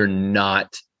 you're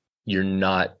not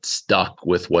stuck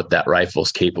with what that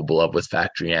rifle's capable of with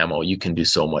factory ammo. You can do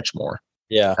so much more.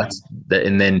 Yeah.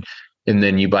 And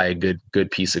then you buy a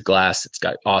good piece of glass. It's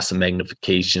got awesome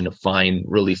magnification,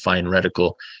 really fine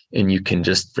reticle, and you can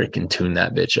just freaking tune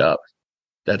that bitch up.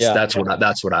 That's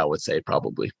what I would say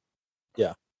probably.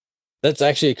 Yeah. That's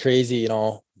actually crazy. You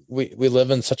know, we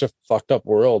live in such a fucked up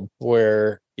world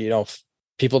where, you know,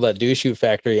 people that do shoot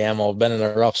factory ammo have been in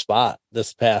a rough spot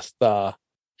this past couple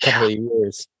of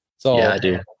years. So yeah,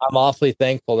 dude, I'm awfully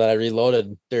thankful that I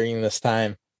reloaded during this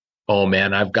time. Oh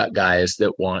man, I've got guys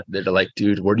that are like,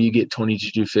 dude, where do you get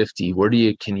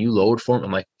 2250? Can you load for them?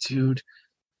 I'm like, dude,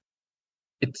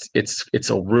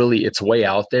 it's way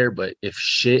out there, but if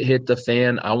shit hit the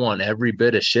fan, I want every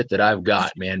bit of shit that I've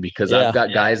got, man, because I've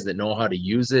got guys that know how to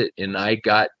use it, and I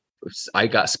got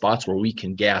spots where we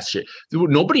can gas shit.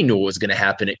 Nobody knew what was going to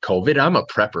happen at COVID. I'm a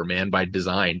prepper, man, by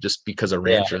design, just because a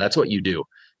rancher. That's what you do.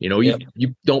 You know,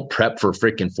 you don't prep for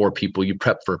freaking 4 people. You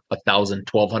prep for 1,000,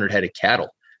 1,200 head of cattle.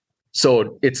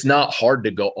 So it's not hard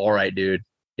to go, all right, dude,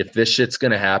 if this shit's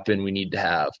going to happen, we need to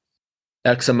have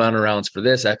X amount of rounds for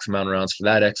this, X amount of rounds for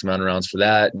that, X amount of rounds for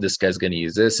that. This guy's going to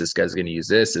use this. This guy's going to use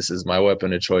this. This is my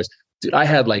weapon of choice. Dude, I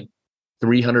had like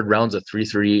 300 rounds of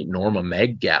 338 Norma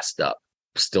mag gassed up,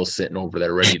 still sitting over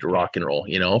there ready to rock and roll,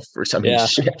 you know, for some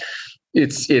shit.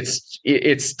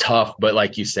 It's tough, but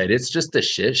like you said, it's just a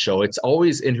shit show. It's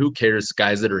always, and who cares,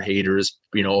 guys that are haters,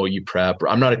 you know, you prep.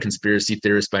 I'm not a conspiracy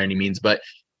theorist by any means, but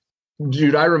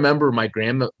dude, I remember my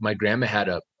grandma had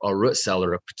a root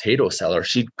cellar, a potato cellar.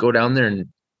 She'd go down there, and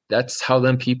that's how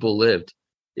them people lived.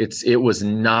 It was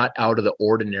not out of the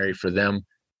ordinary for them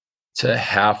to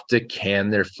have to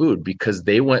can their food because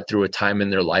they went through a time in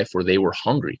their life where they were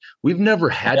hungry. We've never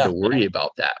had to worry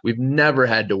about that. We've never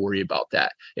had to worry about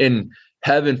that. And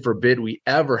heaven forbid we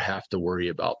ever have to worry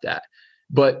about that.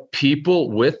 But people,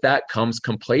 with that comes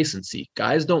complacency.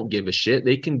 Guys don't give a shit.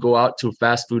 They can go out to a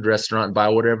fast food restaurant and buy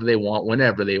whatever they want,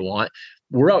 whenever they want.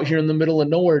 We're out here in the middle of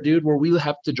nowhere, dude, where we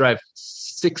have to drive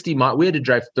 60 miles. We had to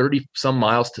drive 30 some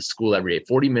miles to school every day,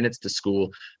 40 minutes to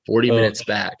school, 40 minutes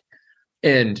back.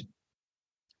 And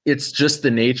it's just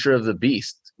the nature of the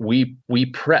beast. We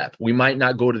prep. We might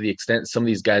not go to the extent some of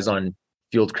these guys on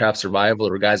Fieldcraft Survival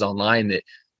or guys online that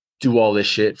do all this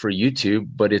shit for YouTube,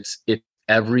 but it's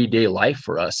everyday life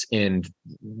for us. And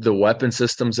the weapon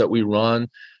systems that we run,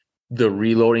 the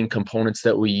reloading components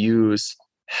that we use,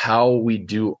 how we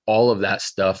do all of that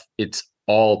stuff, it's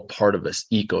all part of this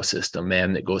ecosystem,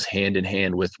 man, that goes hand in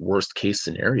hand with worst case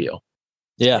scenario.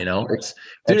 Yeah. You know,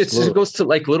 it goes to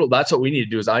like that's what we need to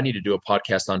do is I need to do a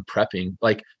podcast on prepping.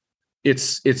 Like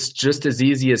it's just as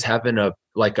easy as having a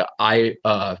MyMedic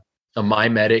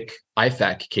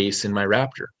IFAK case in my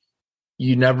Raptor.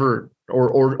 You never,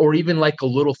 or even like a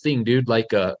little thing, dude,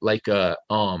 like any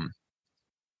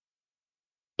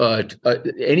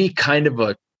kind of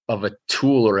a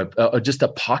tool or just a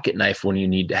pocket knife when you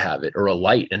need to have it, or a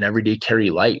light, an everyday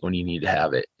carry light when you need to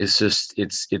have it. It's just,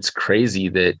 it's crazy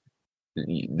that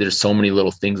there's so many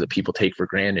little things that people take for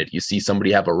granted. You see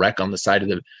somebody have a wreck on the side of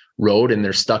the road and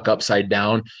they're stuck upside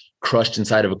down, crushed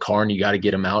inside of a car, and you got to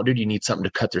get them out, dude. You need something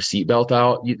to cut their seatbelt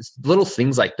out. Little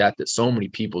things like that so many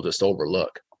people just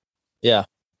overlook. Yeah,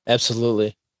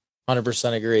 absolutely.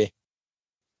 100% agree.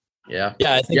 Yeah.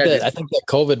 Yeah. I think that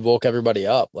COVID woke everybody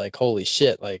up. Like, holy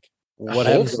shit. Like, what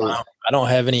happens? I don't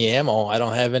have any ammo. I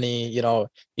don't have any, you know,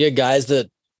 you had guys that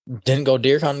didn't go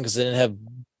deer hunting because they didn't have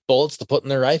bullets to put in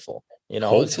their rifle. You know,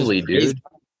 hopefully, dude.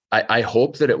 I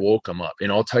hope that it woke them up.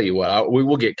 And I'll tell you what, we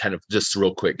will get kind of just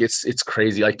real quick. It's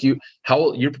crazy. Like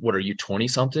what are you, 20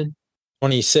 something?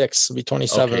 26, be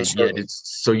 27. Okay, yeah,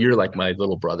 so you're like my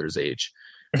little brother's age.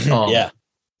 Yeah.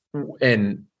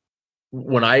 And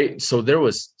there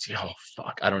was, oh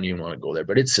fuck, I don't even want to go there,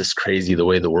 but it's just crazy the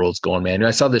way the world's going, man. And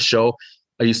I saw this show.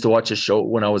 I used to watch a show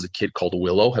when I was a kid called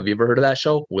Willow. Have you ever heard of that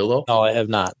show, Willow? No, I have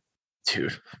not.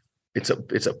 Dude, it's a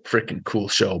freaking cool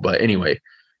show. But anyway,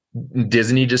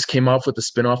 Disney just came off with a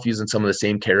spinoff using some of the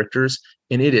same characters,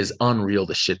 and it is unreal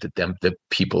the shit that the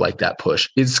people like that push.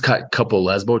 It's got a couple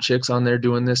lesbo chicks on there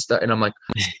doing this stuff, and I'm like,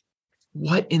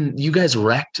 what in you guys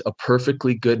wrecked a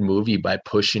perfectly good movie by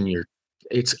pushing your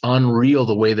it's unreal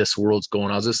the way this world's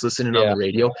going. I was just listening on the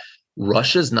radio.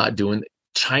 Russia's not doing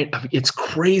China. I mean, it's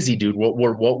crazy, dude. What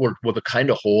we're the kind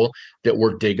of hole that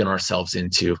we're digging ourselves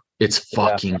into. It's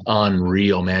fucking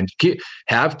unreal, man.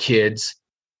 Have kids.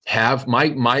 Have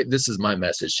my this is my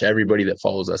message to everybody that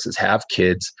follows us is have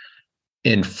kids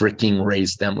and freaking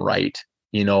raise them right.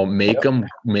 You know, make them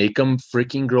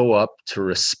freaking grow up to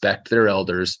respect their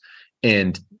elders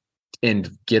and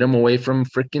get them away from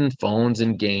freaking phones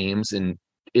and games. And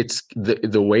it's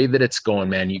the way that it's going,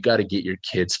 man. You got to get your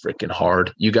kids freaking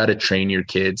hard. You got to train your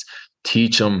kids,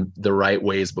 teach them the right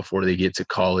ways before they get to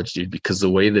college, dude, because the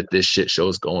way that this shit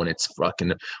show's going, it's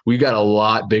fucking, we got a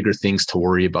lot bigger things to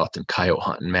worry about than coyote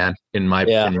hunting, man. In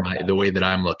the way that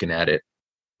I'm looking at it.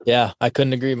 Yeah. I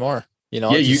couldn't agree more. You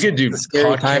know, you could do a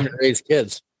scary time to raise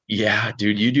kids. Yeah,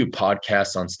 dude, you do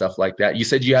podcasts on stuff like that. You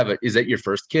said you have is that your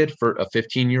first kid for a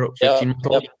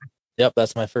 15-month-old? Yep,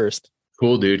 that's my first.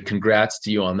 Cool, dude. Congrats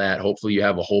to you on that. Hopefully you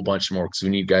have a whole bunch more because we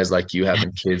need guys like you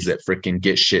having kids that freaking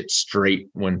get shit straight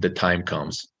when the time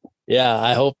comes. Yeah,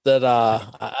 I hope that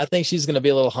I think she's gonna be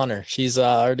a little hunter. She's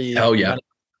already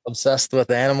obsessed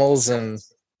with animals, and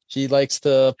she likes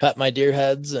to pet my deer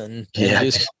heads and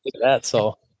do stuff like that.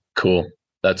 So cool.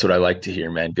 That's what I like to hear,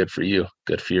 man. Good for you.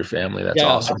 Good for your family. That's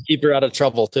awesome. Keep her out of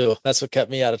trouble too. That's what kept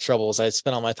me out of trouble. Is I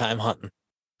spent all my time hunting.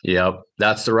 Yep,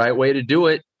 that's the right way to do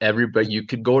it. Everybody, you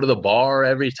could go to the bar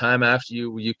every time after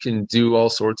you can do all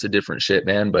sorts of different shit,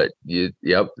 man. But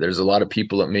there's a lot of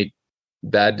people that make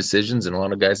bad decisions and a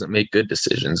lot of guys that make good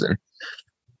decisions, and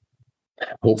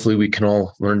hopefully we can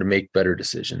all learn to make better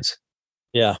decisions.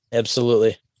 Yeah,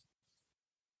 absolutely.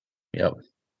 Yep.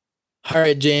 All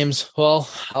right, James. Well,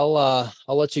 I'll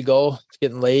let you go. It's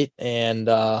getting late, and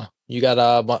you got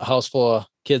a house full of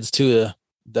kids too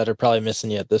that are probably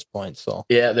missing you at this point. So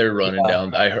yeah, they're running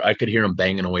down. I could hear them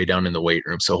banging away down in the weight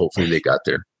room. So hopefully they got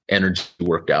their energy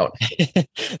worked out.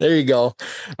 There you go.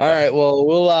 All right. Well,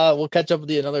 we'll catch up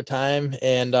with you another time,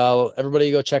 and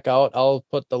everybody go check out. I'll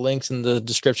put the links in the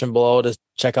description below to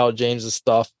check out James's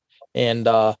stuff, and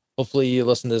hopefully you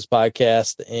listen to this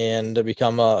podcast and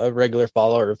become a regular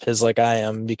follower of his like I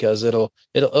am, because it'll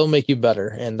make you better.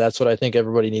 And that's what I think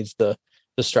everybody needs to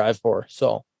strive for.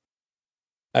 So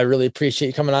I really appreciate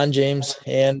you coming on, James,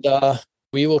 and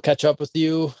we will catch up with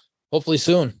you hopefully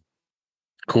soon.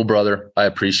 Cool, brother. I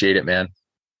appreciate it, man.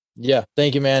 Yeah.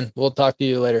 Thank you, man. We'll talk to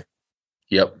you later.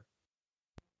 Yep.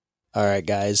 All right,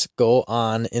 guys, go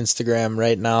on Instagram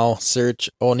right now, search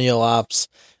O'Neill Ops.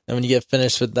 And when you get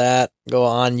finished with that, go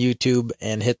on YouTube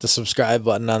and hit the subscribe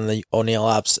button on the O'Neill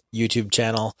Ops YouTube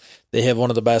channel. They have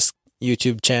one of the best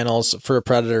YouTube channels for a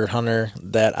predator hunter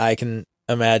that I can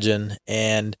imagine.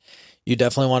 And you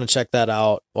definitely want to check that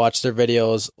out. Watch their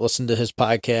videos, listen to his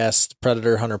podcast,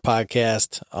 Predator Hunter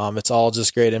Podcast. It's all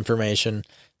just great information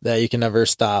that you can never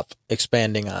stop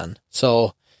expanding on.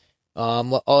 So,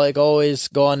 like always,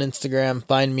 go on Instagram,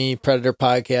 find me, Predator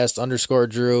Podcast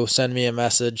 _Drew, send me a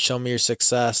message, show me your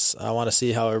success. I want to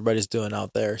see how everybody's doing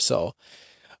out there. So,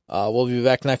 we'll be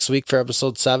back next week for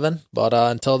episode 7, but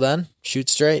until then, shoot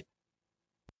straight.